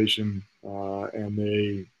reputation,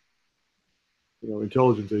 and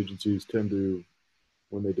intelligence agencies tend to,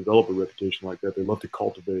 when they develop a reputation like that, they love to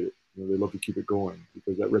cultivate it. They love to keep it going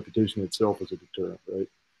because that reputation itself is a deterrent, right?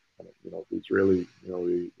 The Israeli,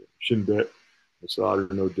 the Shin Bet,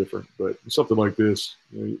 Mossad are no different. But something like this,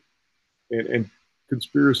 and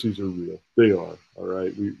conspiracies are real. They are, all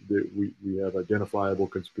right. We have identifiable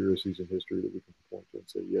conspiracies in history that we can point to and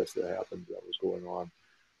say, yes, that happened. That was going on.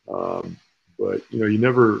 But you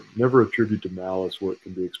never attribute to malice what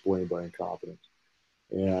can be explained by incompetence.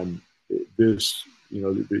 And this,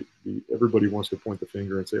 everybody wants to point the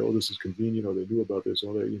finger and say, "Oh, this is convenient," or "They knew about this,"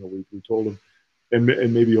 or we told them,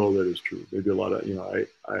 and maybe all that is true. Maybe a lot of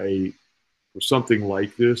I for something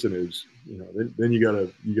like this, and is then you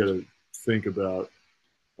gotta think about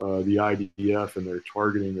the IDF and their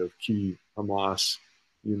targeting of key Hamas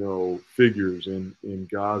figures in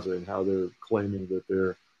Gaza, and how they're claiming that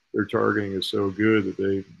their targeting is so good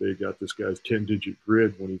that they got this guy's 10-digit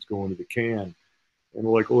grid when he's going to the can. And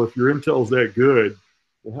we're like, well, if your intel's that good,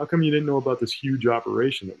 then how come you didn't know about this huge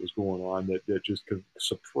operation that was going on that just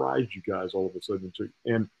surprised you guys all of a sudden?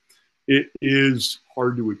 And it is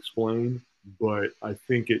hard to explain, but I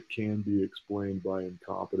think it can be explained by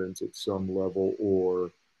incompetence at some level,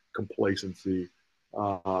 or complacency.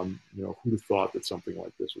 Who'd have thought that something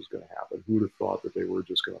like this was going to happen? Who'd have thought that they were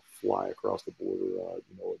just going to fly across the border,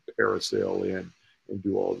 parasail in and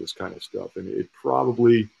do all this kind of stuff? And it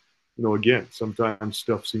probably, again, sometimes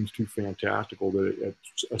stuff seems too fantastical that at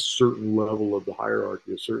a certain level of the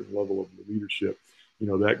hierarchy, a certain level of the leadership,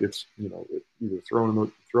 that gets, either thrown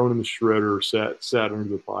in the shredder, or sat under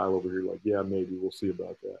the pile over here. Like, yeah, maybe we'll see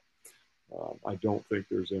about that. I don't think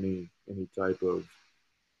there's any type of,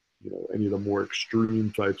 any of the more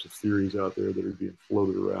extreme types of theories out there that are being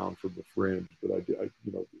floated around from the fringe. But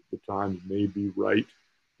the Times may be right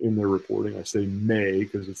in their reporting. I say may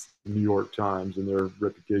because it's the New York Times and their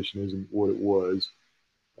reputation isn't what it was.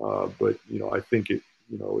 But I think it,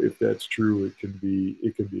 if that's true, it can be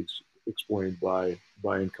explained by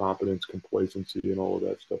incompetence, complacency, and all of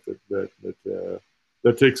that stuff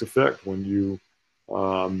that takes effect when you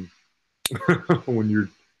when you're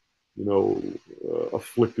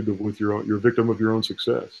afflicted with you're a victim of your own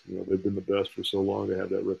success. They've been the best for so long, they have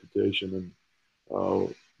that reputation,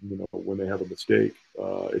 and when they have a mistake,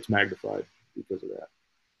 it's magnified because of that.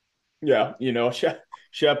 Yeah,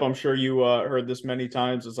 Shep, I'm sure you heard this many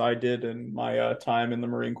times as I did in my time in the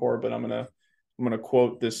Marine Corps, but I'm gonna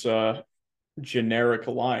quote this generic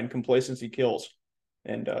line: "Complacency kills,"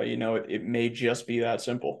 and it may just be that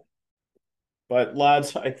simple. But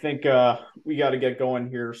lads, I think we got to get going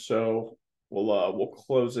here, so we'll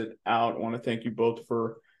close it out. I want to thank you both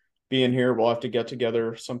for being here. We'll have to get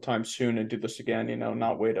together sometime soon and do this again.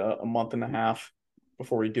 Not wait a month and a half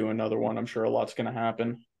before we do another one. I'm sure a lot's going to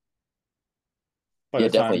happen by Yeah,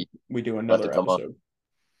 the time definitely. we do Have to another come on. episode.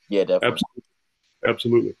 Yeah, definitely.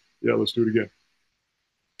 Absolutely. Yeah, let's do it again.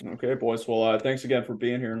 Okay, boys. Well, thanks again for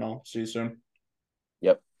being here, and I'll see you soon.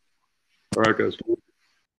 Yep. All right, guys.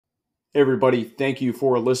 Hey, everybody, thank you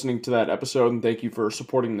for listening to that episode, and thank you for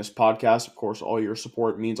supporting this podcast. Of course, all your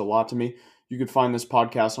support means a lot to me. You can find this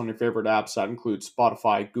podcast on your favorite apps. That includes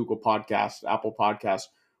Spotify, Google Podcasts, Apple Podcasts,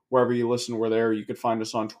 wherever you listen, we're there. You can find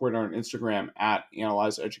us on Twitter and Instagram at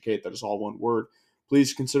AnalyzeEducate. That is all one word.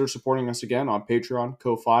 Please consider supporting us again on Patreon,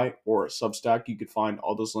 Ko-Fi, or Substack. You can find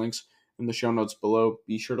all those links in the show notes below.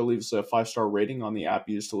 Be sure to leave us a 5-star rating on the app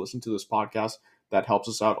used to listen to this podcast. That helps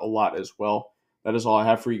us out a lot as well. That is all I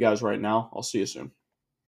have for you guys right now. I'll see you soon.